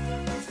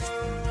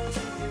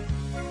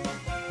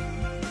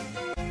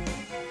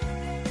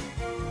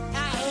 I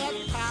had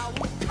power.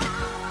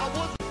 I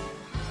was,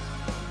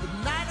 but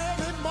not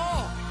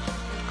anymore.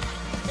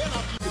 And I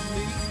feel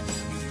me.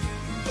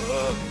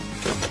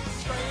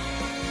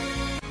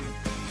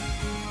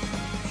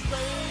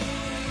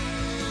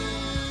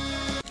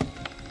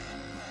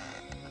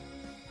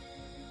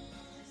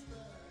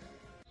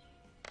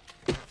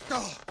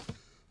 Oh,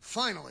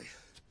 finally.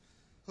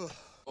 Oh,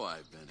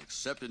 I've been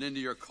accepted into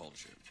your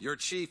culture. Your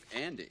chief,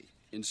 Andy,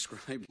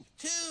 inscribed...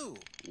 Two.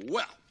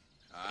 Well,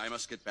 I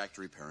must get back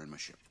to repairing my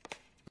ship.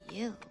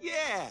 You.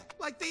 Yeah,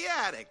 like the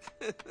attic.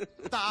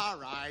 All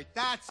right,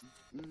 that's...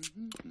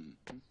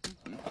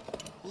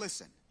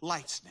 Listen,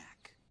 light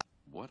snack.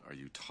 What are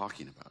you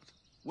talking about?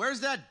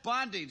 Where's that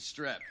bonding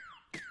strip?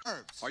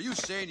 Herbs. Are you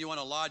saying you want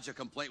to lodge a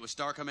complaint with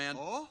Star Command?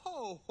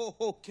 Oh,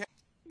 okay.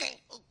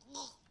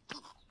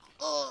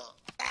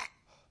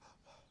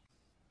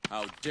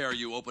 How dare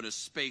you open a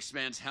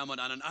spaceman's helmet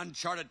on an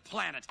uncharted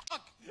planet?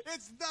 Look,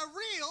 it's the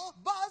real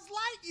Buzz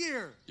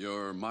Lightyear.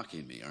 You're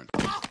mocking me, aren't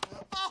you?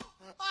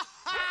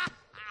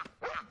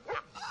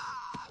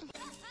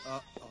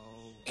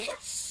 Uh-oh.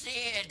 It's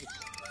Sid.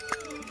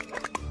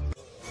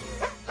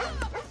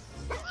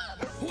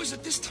 Who is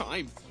it this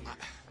time?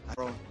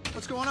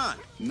 What's going on?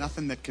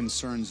 Nothing that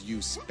concerns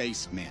you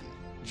spacemen.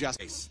 Just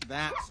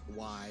That's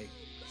why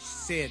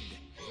Sid.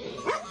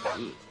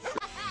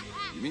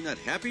 You mean that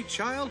happy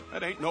child?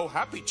 That ain't no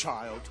happy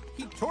child.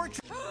 He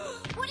tortured...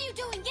 What are you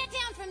doing? Get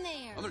down from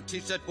there! I'm gonna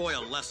teach that boy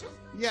a lesson.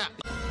 Yeah.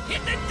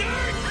 Hit the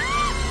dirt!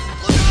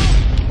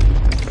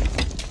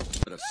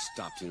 Could have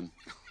stopped him.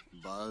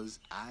 Buzz,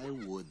 I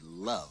would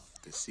love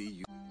to see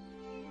you.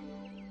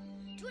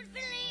 To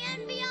infinity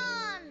and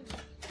beyond.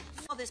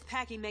 All this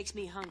packing makes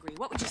me hungry.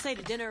 What would you say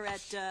to dinner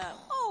at,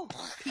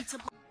 pizza?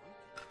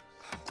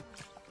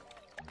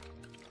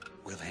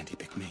 Will Andy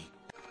pick me?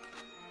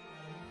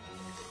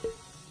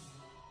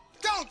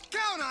 Don't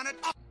count on it!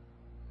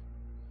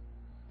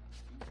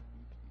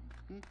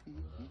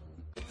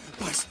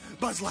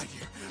 Buzz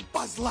Lightyear.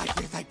 Buzz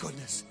Lightyear, thank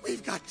goodness.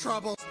 We've got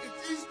trouble.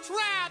 He's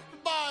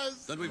trapped,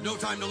 Buzz. Then we've no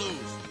time to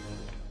lose.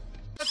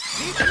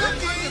 Keep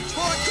looking and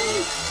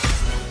torture.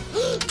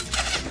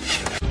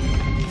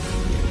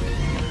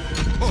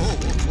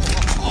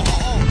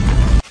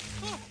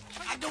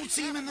 I don't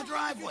see him in the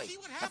driveway.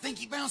 I think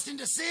he bounced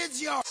into Sid's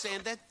yard.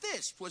 Saying that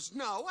this was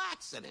no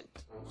accident.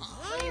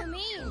 What do you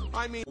mean?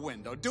 I mean,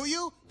 Window, do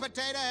you,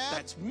 Potato Head?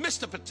 that's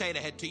Mr. Potato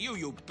Head to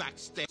you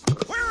backstage.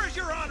 Where is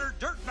your honor,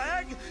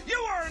 dirtbag? You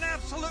are an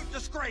absolute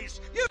disgrace.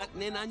 You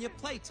Cutting in on your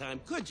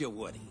playtime, could you,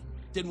 Woody?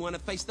 Didn't want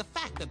to face the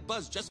fact that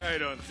Buzz just... I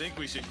don't think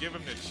we should give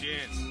him the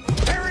chance.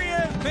 There he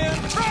is, Ben!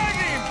 Drag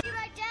him! Be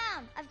right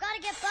down. I've got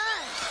to get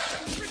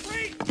Buzz.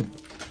 Retreat!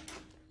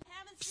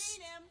 Haven't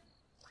seen him.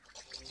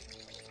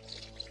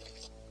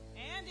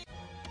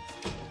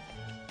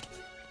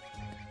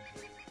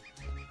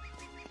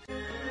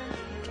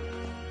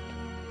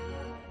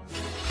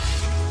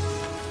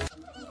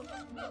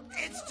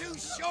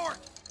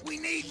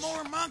 need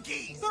more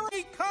monkeys. There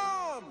he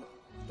come!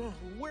 Oh,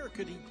 where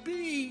could he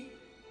be?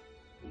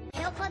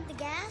 He'll plug the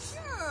gas?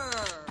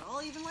 Sure.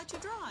 I'll even let you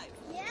drive.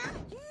 Yeah?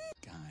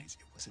 Guys,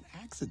 it was an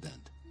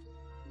accident.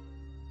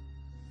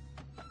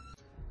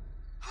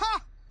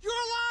 Ha! You're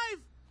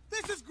alive!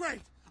 This is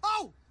great!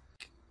 Oh!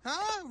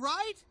 Huh?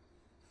 Right?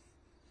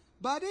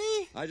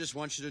 Buddy? I just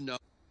want you to know.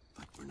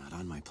 But we're not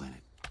on my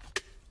planet.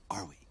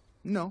 Are we?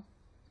 No.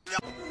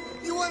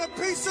 You want a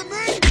piece of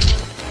me?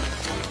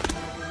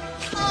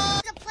 Oh,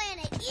 the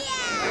planet,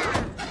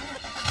 yeah!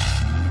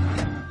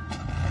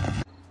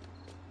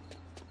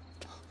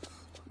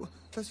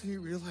 Doesn't he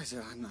realize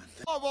that I'm not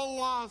there? Of a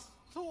lost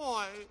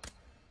toy.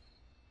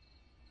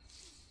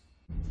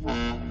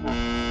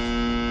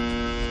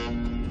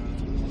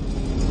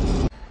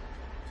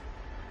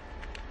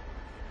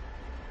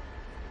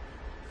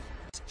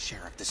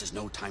 Sheriff, this is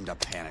no time to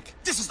panic.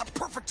 This is the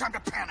perfect time to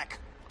panic.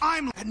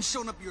 Hadn't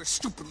shown up your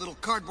stupid little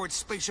cardboard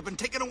spaceship and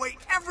taken away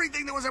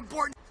everything that was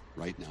important.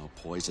 Right now,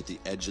 poised at the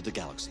edge of the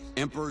galaxy,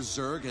 Emperor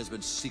Zurg has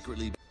been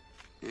secretly...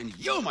 And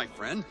you, my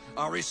friend,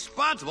 are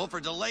responsible for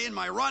delaying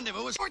my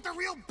rendezvous with... You're the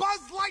real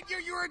Buzz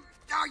Lightyear. You're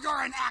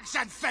an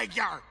action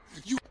figure.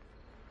 You...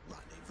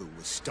 Rendezvous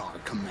with Star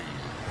Command.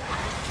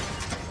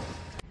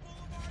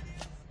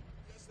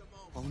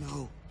 Oh,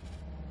 no.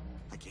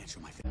 I can't show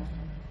my face.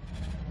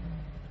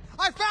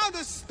 I found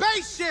a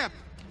spaceship!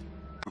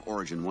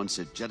 Origin once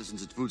it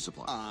jettisons its food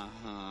supply.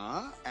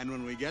 Uh-huh. And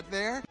when we get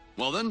there?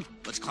 Well then,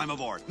 let's climb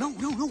aboard. No,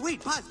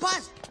 wait, Buzz!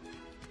 Buzz!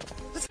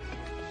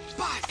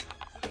 Buzz!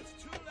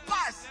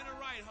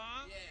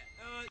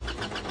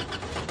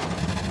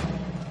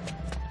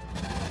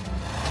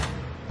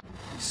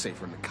 He's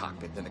safer in the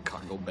cockpit than a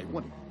cargo bay.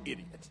 What an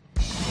idiot.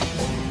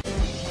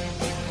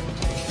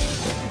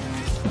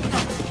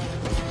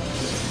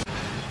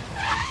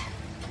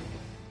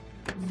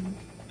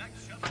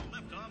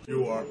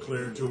 You are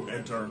clear to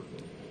enter.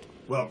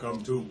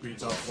 Welcome to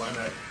Pizza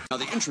Planet. Now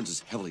the entrance is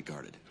heavily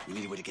guarded. We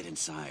need a way to get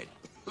inside.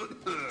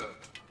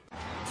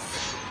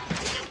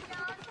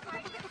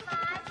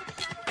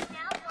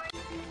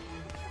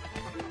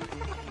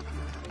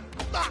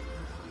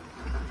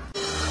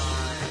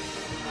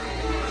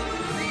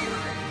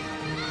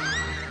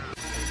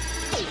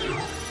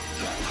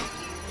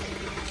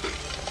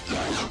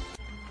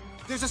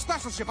 There's a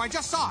special ship. I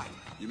just saw it.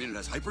 You mean it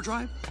has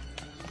hyperdrive?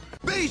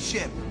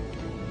 Spaceship!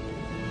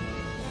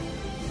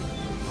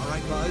 All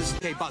right, Buzz.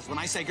 Okay, Buzz, when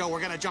I say go,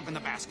 we're gonna jump in the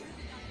basket.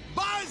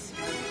 Buzz!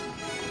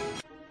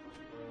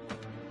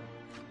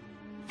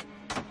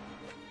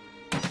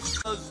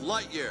 Buzz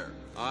Lightyear,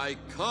 I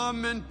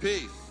come in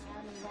peace.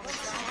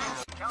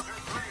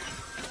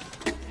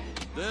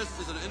 This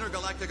is an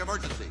intergalactic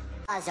emergency.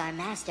 Buzz, our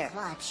master,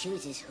 Claude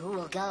chooses who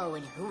will go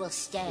and who will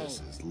stay. This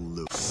is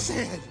Luke.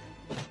 Sid!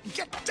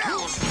 Get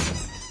down!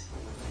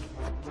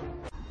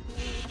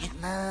 It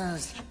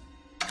moves.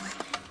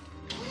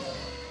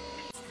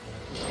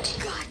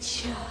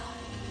 Gotcha.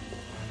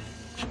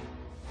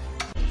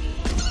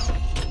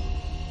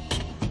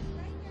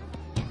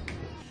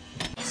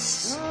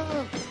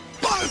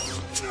 Buzz!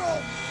 No!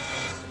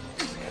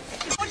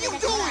 What are you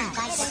doing?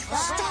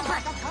 Stop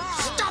it!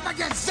 Stop it,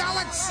 you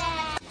zealots!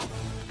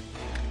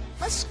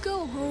 Let's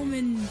go home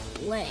and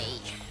play.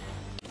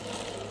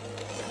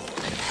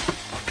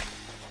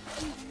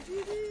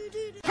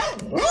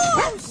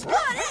 Oh,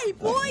 Scott, hey,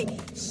 boy!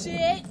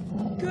 Sit.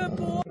 Good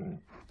boy.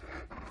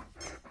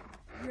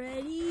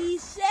 Ready,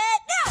 set,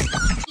 now!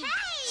 Hey!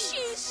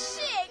 She's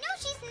sick! No,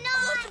 she's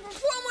not! To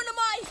perform one of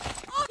my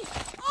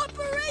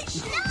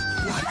operations!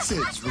 No! That's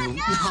it, Drew.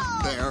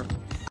 Not there.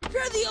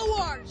 Prepare the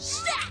OR!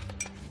 Snap!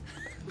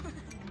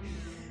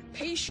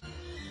 Patient.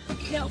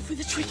 Now for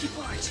the tricky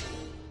part.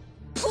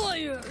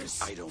 Players!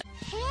 I don't...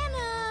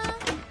 Hannah!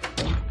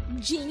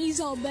 Jeannie's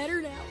all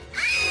better now.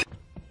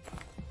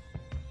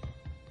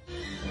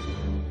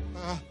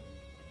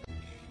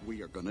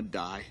 We are gonna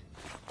die.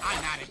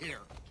 I'm out of here.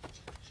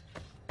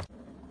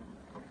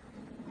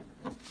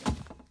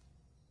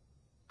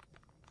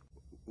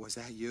 Was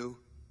that you?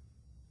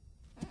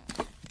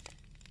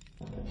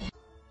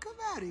 Come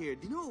out here.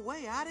 Do you know a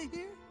way out of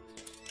here?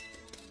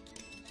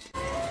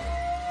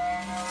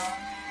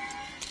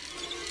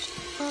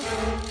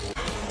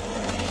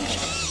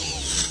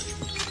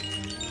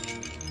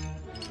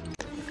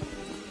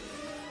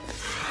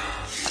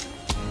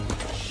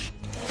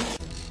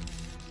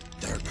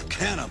 They're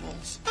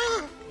cannibals.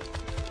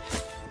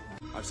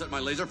 I've set my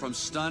laser from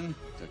stun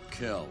to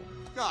kill.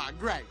 Ah,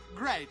 great,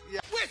 great.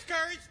 Yeah.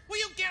 Whiskers, will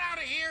you get out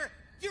of here?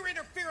 You're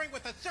interfering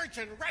with a search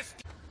and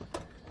rescue.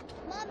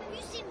 Mom, have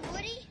you seen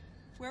Woody?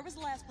 Where was the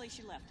last place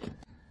you left him?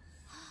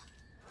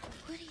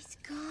 Woody's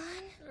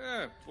gone?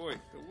 Yeah, boy,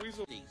 the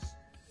weasel.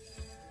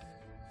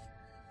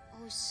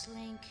 Oh,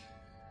 Slink.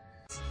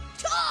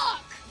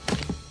 Talk!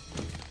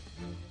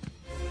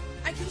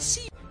 I can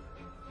see.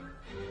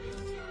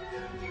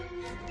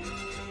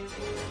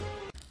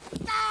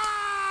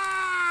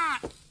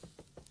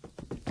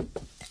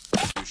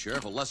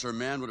 Sheriff, a lesser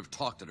man would have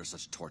talked under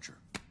such torture.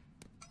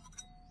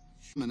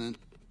 Minute.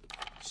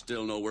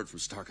 Still no word from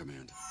Star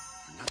Command.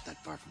 We're not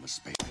that far from a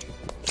space.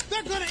 They're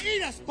They're gonna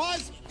eat us,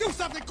 Buzz! Do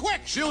something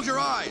quick! Shield your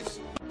eyes!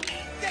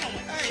 Get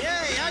away!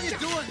 Hey, how you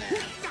doing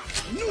there?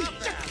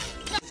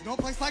 There's no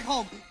place like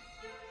home.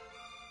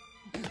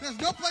 There's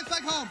no place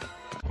like home.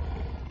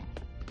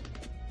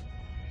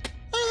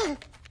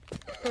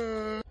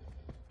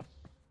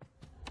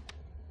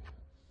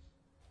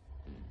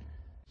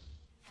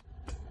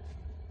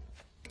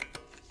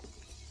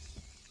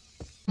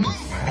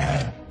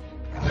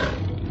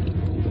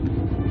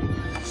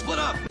 Split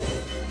up!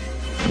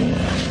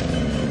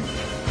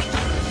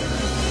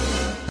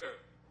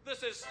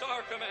 This is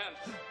Star Command.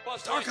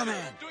 Buzz Star Lightyear,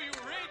 Command. Do you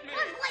read me?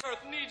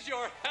 Earth needs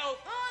your help.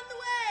 On the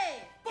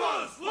way!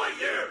 Buzz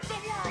Lightyear! The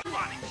world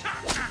body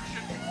cat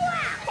action!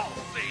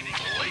 Pulsating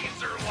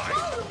laser light!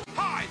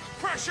 High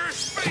pressure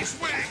space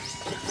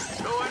wings!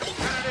 To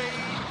infinity!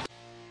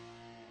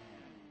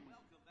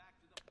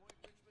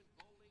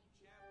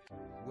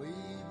 Way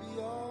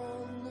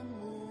beyond the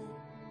moon.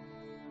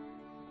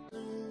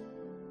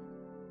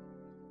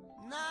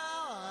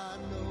 Now I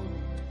know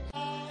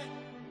I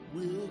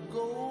will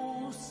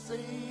go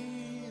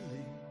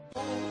sailing.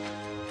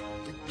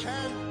 It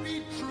can't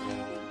be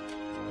true.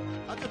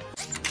 Like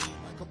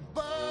a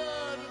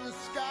bird in the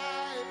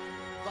sky,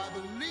 if I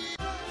believe.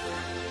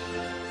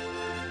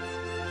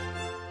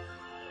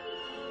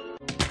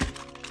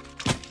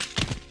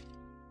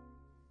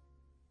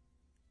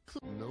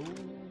 No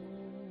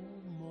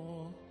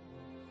more.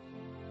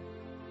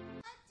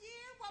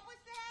 Dear, what was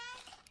that?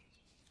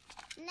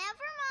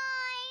 Never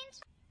mind.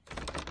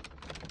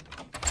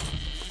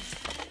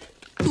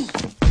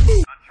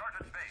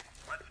 Uncharted space.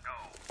 Let's go.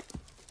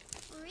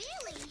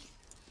 Really?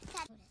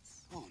 That...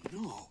 Oh,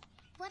 no.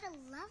 What a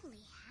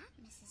lovely hat,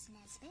 Mrs.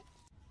 Nesbit.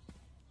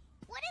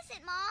 What is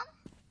it, Mom?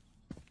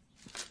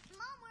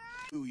 Mom,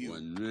 where are you?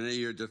 One minute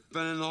you're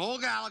defending the whole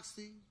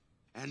galaxy,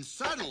 and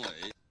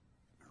suddenly...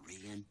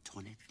 Marie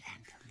Antoinette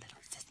and her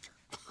little sister.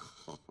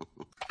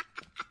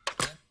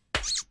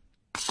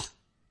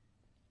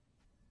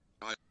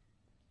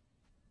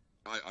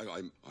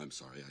 I'm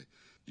sorry.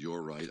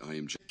 You're right. I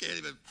am. Can't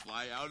even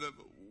fly out of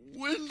a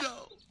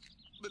window.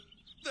 But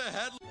the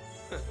head.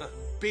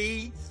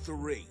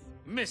 B3.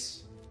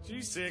 Miss.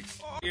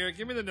 G6. Here,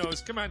 give me the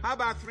nose. Come on. How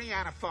about 3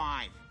 out of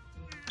 5?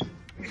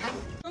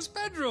 That's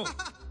bedroom.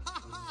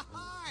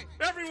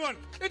 Everyone,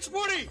 it's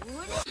Woody.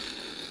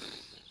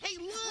 Hey,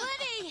 look!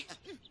 Woody!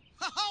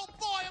 Oh,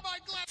 boy, am I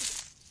glad!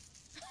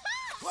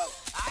 Whoa,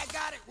 I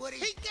got it, Woody.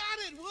 He got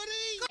it,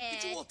 Woody!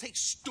 Did you all take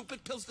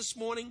stupid pills this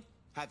morning?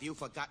 Have you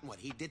forgotten what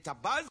he did to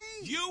Buzz?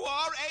 You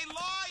are a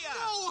liar!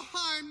 No,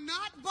 I'm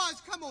not.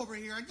 Buzz, come over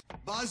here.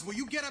 Buzz, will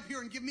you get up here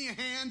and give me a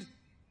hand?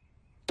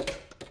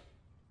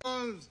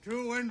 Buzz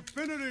to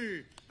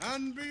infinity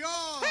and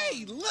beyond.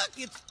 Hey, look,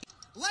 it's...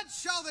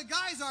 Let's show the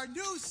guys our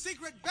new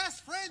secret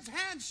best friends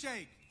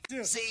handshake.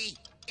 See?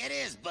 It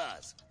is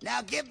Buzz.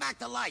 Now give back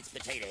the lights,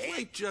 Potato Head.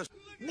 Wait, just...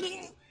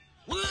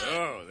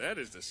 Oh, that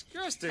is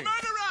disgusting.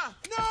 Murderer!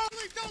 No,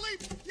 leave, don't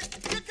leave.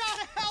 You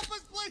gotta help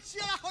us, please.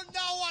 You don't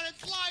know what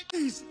it's like.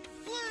 Please,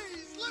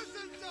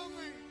 listen to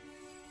me.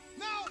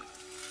 No.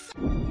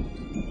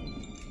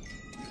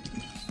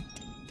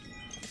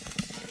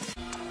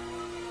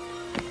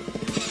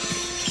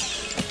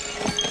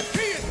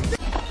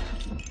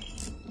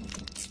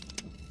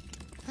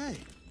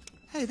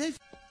 Hey, they've...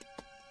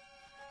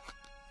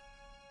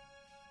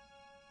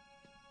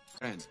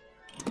 Friends.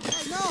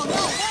 Hey, no,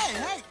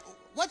 hey!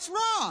 What's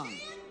wrong?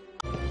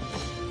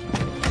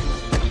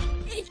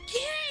 It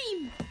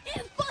came!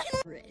 It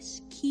finally...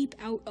 Keep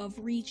out of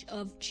reach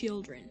of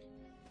children.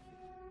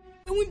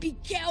 It wouldn't be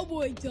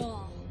Cowboy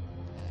Doll.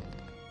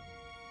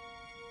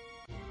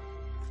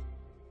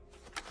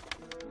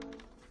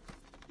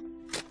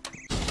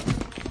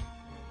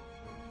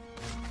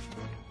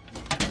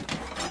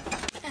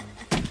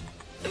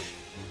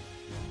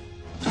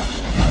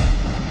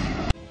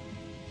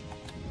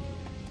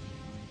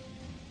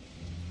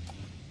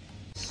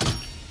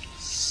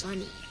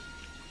 Sunny.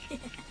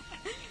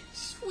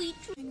 Sweet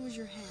dream was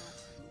your hat.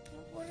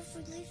 What if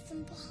we leave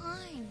them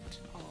behind?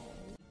 Oh.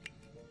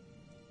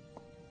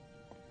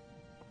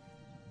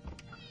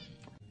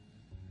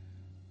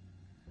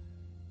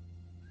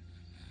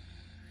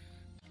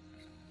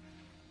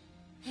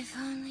 If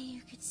only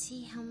you could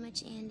see how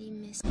much Andy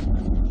missed.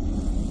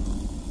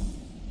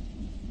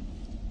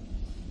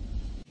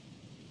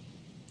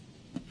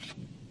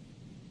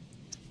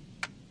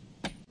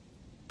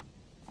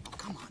 Oh,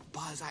 come on,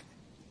 Buzz.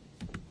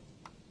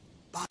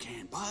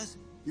 Buzz,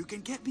 you can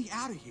get me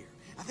out of here,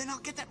 and then I'll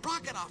get that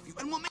rocket off you,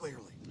 and we'll make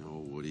clearly.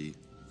 No, Woody.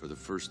 For the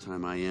first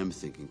time, I am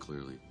thinking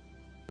clearly.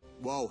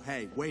 Whoa,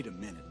 hey, wait a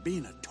minute.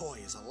 Being a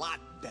toy is a lot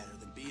better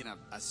than being a...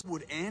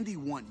 Would Andy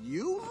want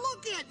you?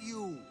 Look at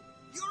you!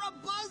 You're a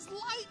Buzz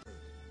Lightyear!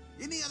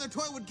 Any other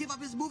toy would give up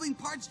his moving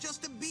parts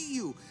just to be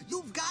you.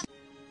 You've got...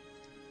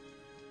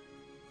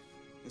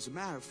 As a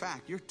matter of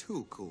fact, you're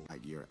too cool.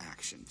 Like your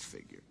action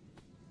figure.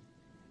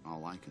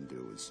 All I can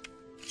do is...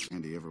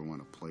 Andy ever want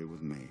to play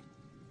with me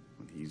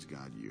when he's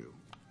got you?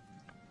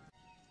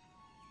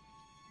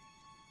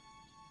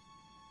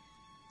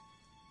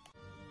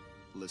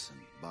 Listen,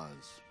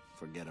 Buzz,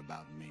 forget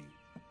about me.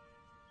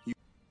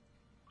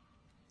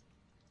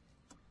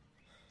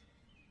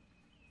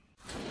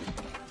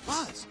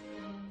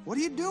 What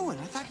are you doing?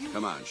 I thought you...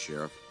 Come on,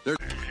 Sheriff. There's...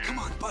 Come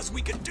on, Buzz,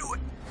 we can do it.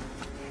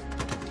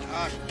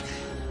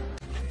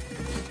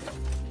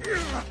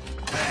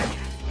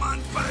 Come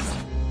on, Buzz.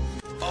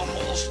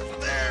 Almost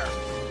there.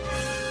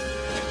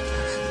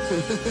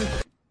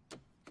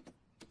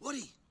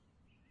 Woody!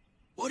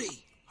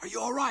 Woody, are you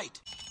all right?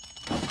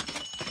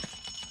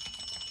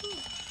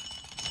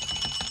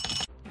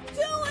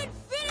 To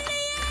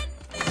infinity and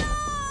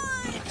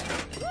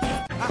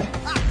beyond!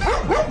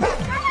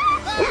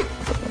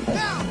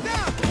 Down!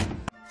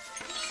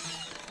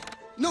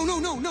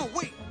 No,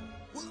 wait!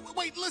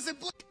 Wait, listen,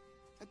 please.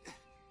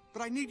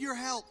 But I need your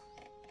help.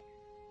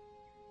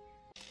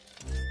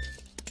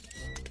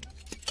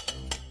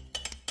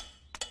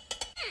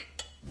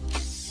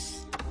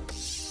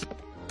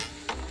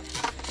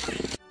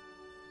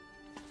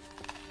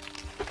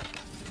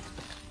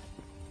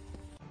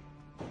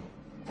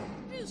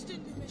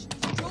 Houston Division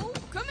Control,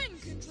 come in,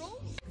 Control.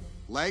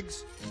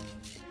 Legs,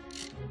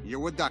 you're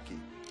with Ducky.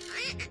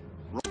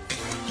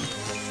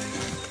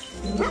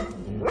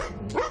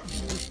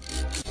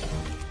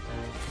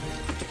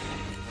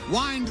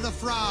 Wind the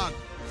frog.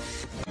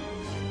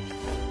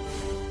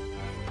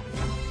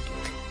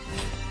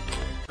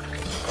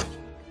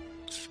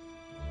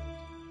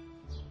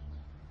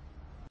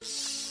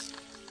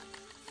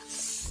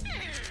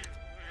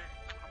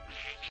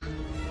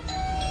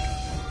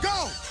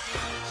 Go!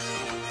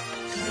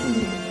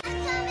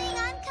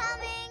 I'm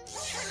coming.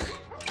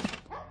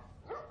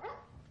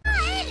 I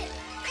ate it.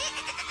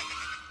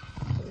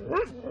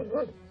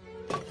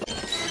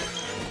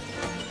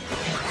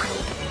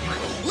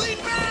 Lean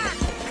back!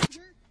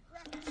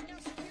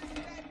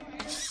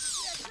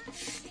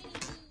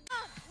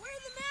 Where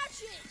are the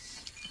matches?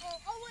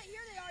 Oh, wait,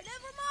 here they are.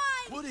 Never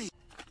mind. Woody,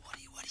 what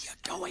are you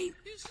doing?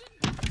 Houston,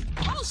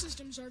 all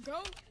systems are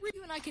go.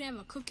 You and I can have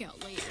a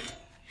cookout later.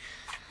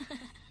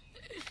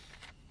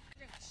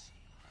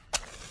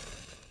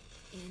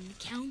 In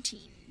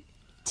counting.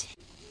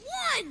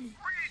 1! Reach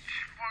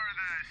for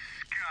the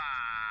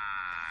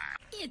sky.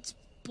 It's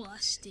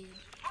busted.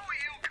 Who are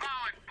you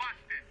calling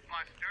busted,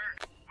 Buster?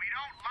 We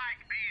don't like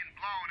being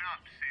blown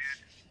up, Sid.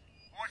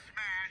 Or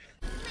smashed.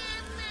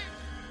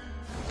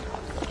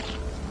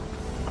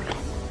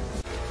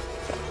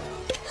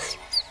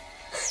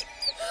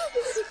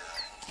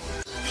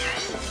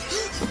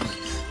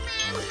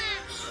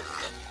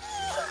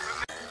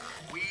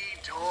 We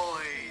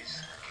toys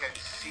can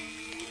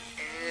see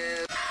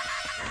everything.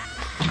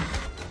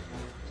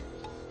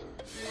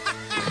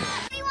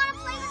 You want to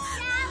play with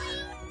Sally?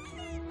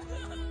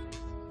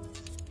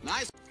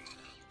 Nice.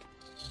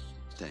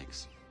 Thanks.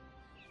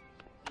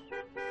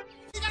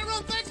 You got a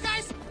room, thanks,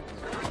 guys!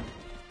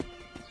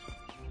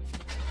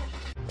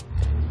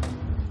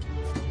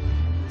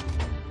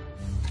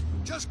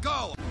 Just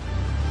go.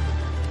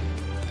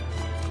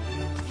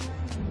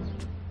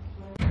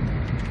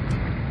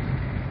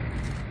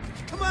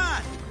 Come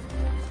on!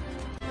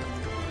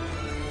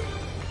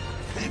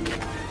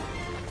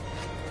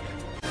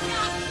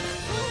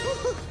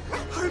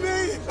 I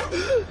made it!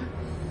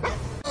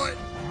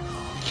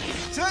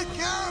 Take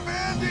care of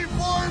Andy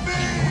for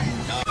me!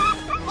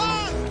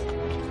 Buzz!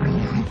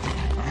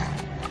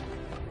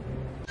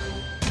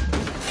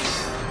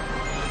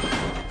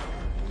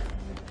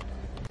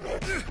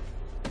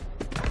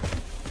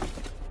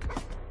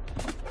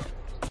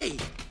 Hey,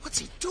 what's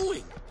he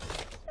doing?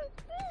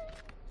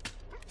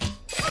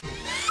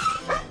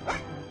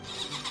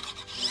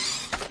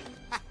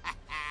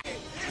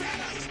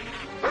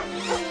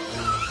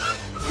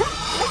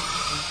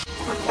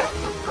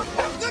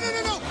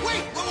 No,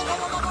 wait!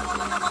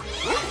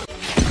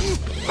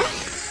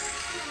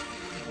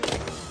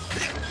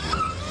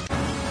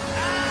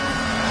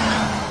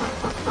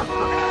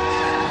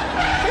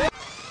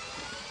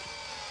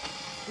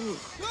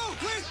 No,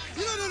 wait!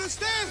 You don't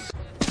understand!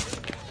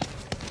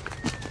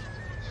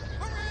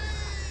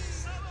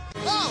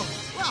 Oh,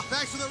 well,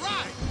 thanks for the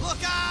ride!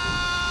 Look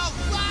out!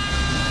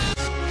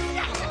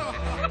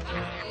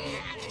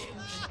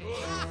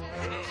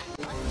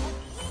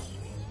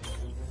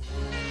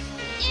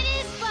 It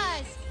is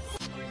Buzz.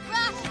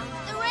 Rock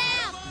the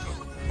ramp.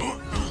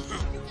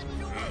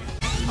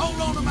 Hold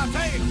on to my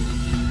tail!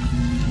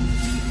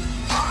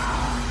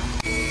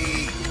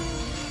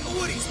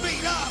 Woody,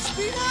 speed up!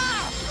 Speed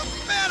up! The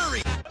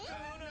battery!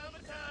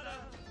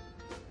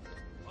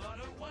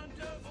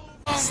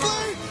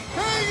 Slate,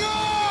 hang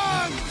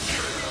on!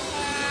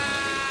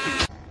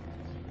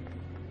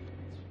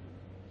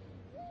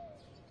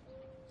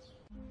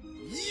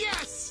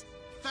 Yes!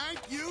 Thank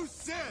you,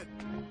 Sid!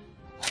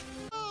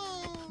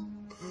 Oh,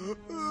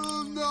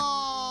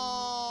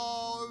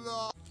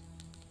 no!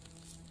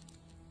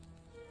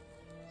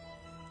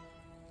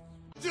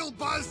 Still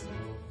Buzz!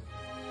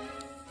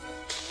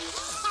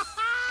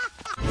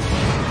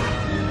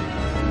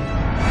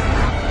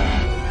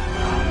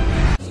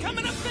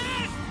 Coming up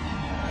fast!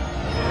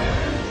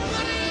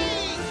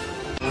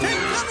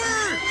 Take cover!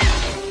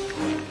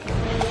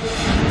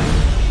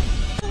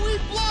 We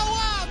blow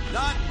up!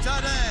 Not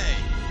today.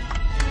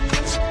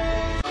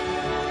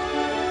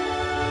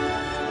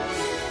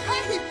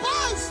 Hey,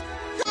 Buzz!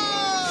 Go!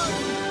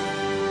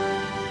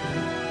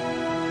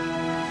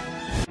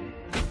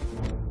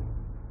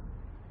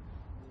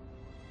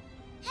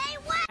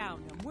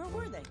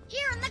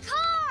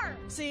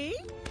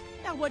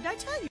 Now, what did I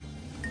tell you?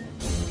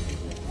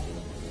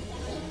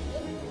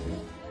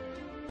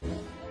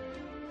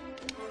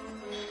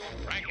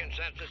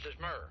 Frankincense is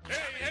myrrh.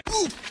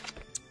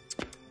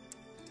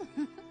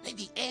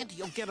 Maybe Andy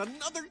will get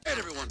another... Hey,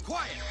 everyone,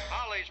 quiet!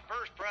 Holly's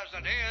first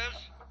present is...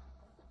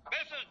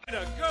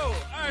 Mrs. Go,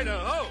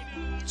 Idaho!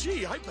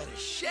 Gee, I better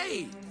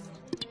shave.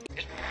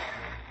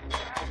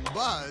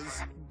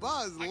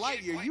 Buzz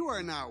Lightyear, you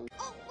are now...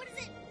 Oh, what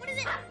is it? What is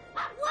it?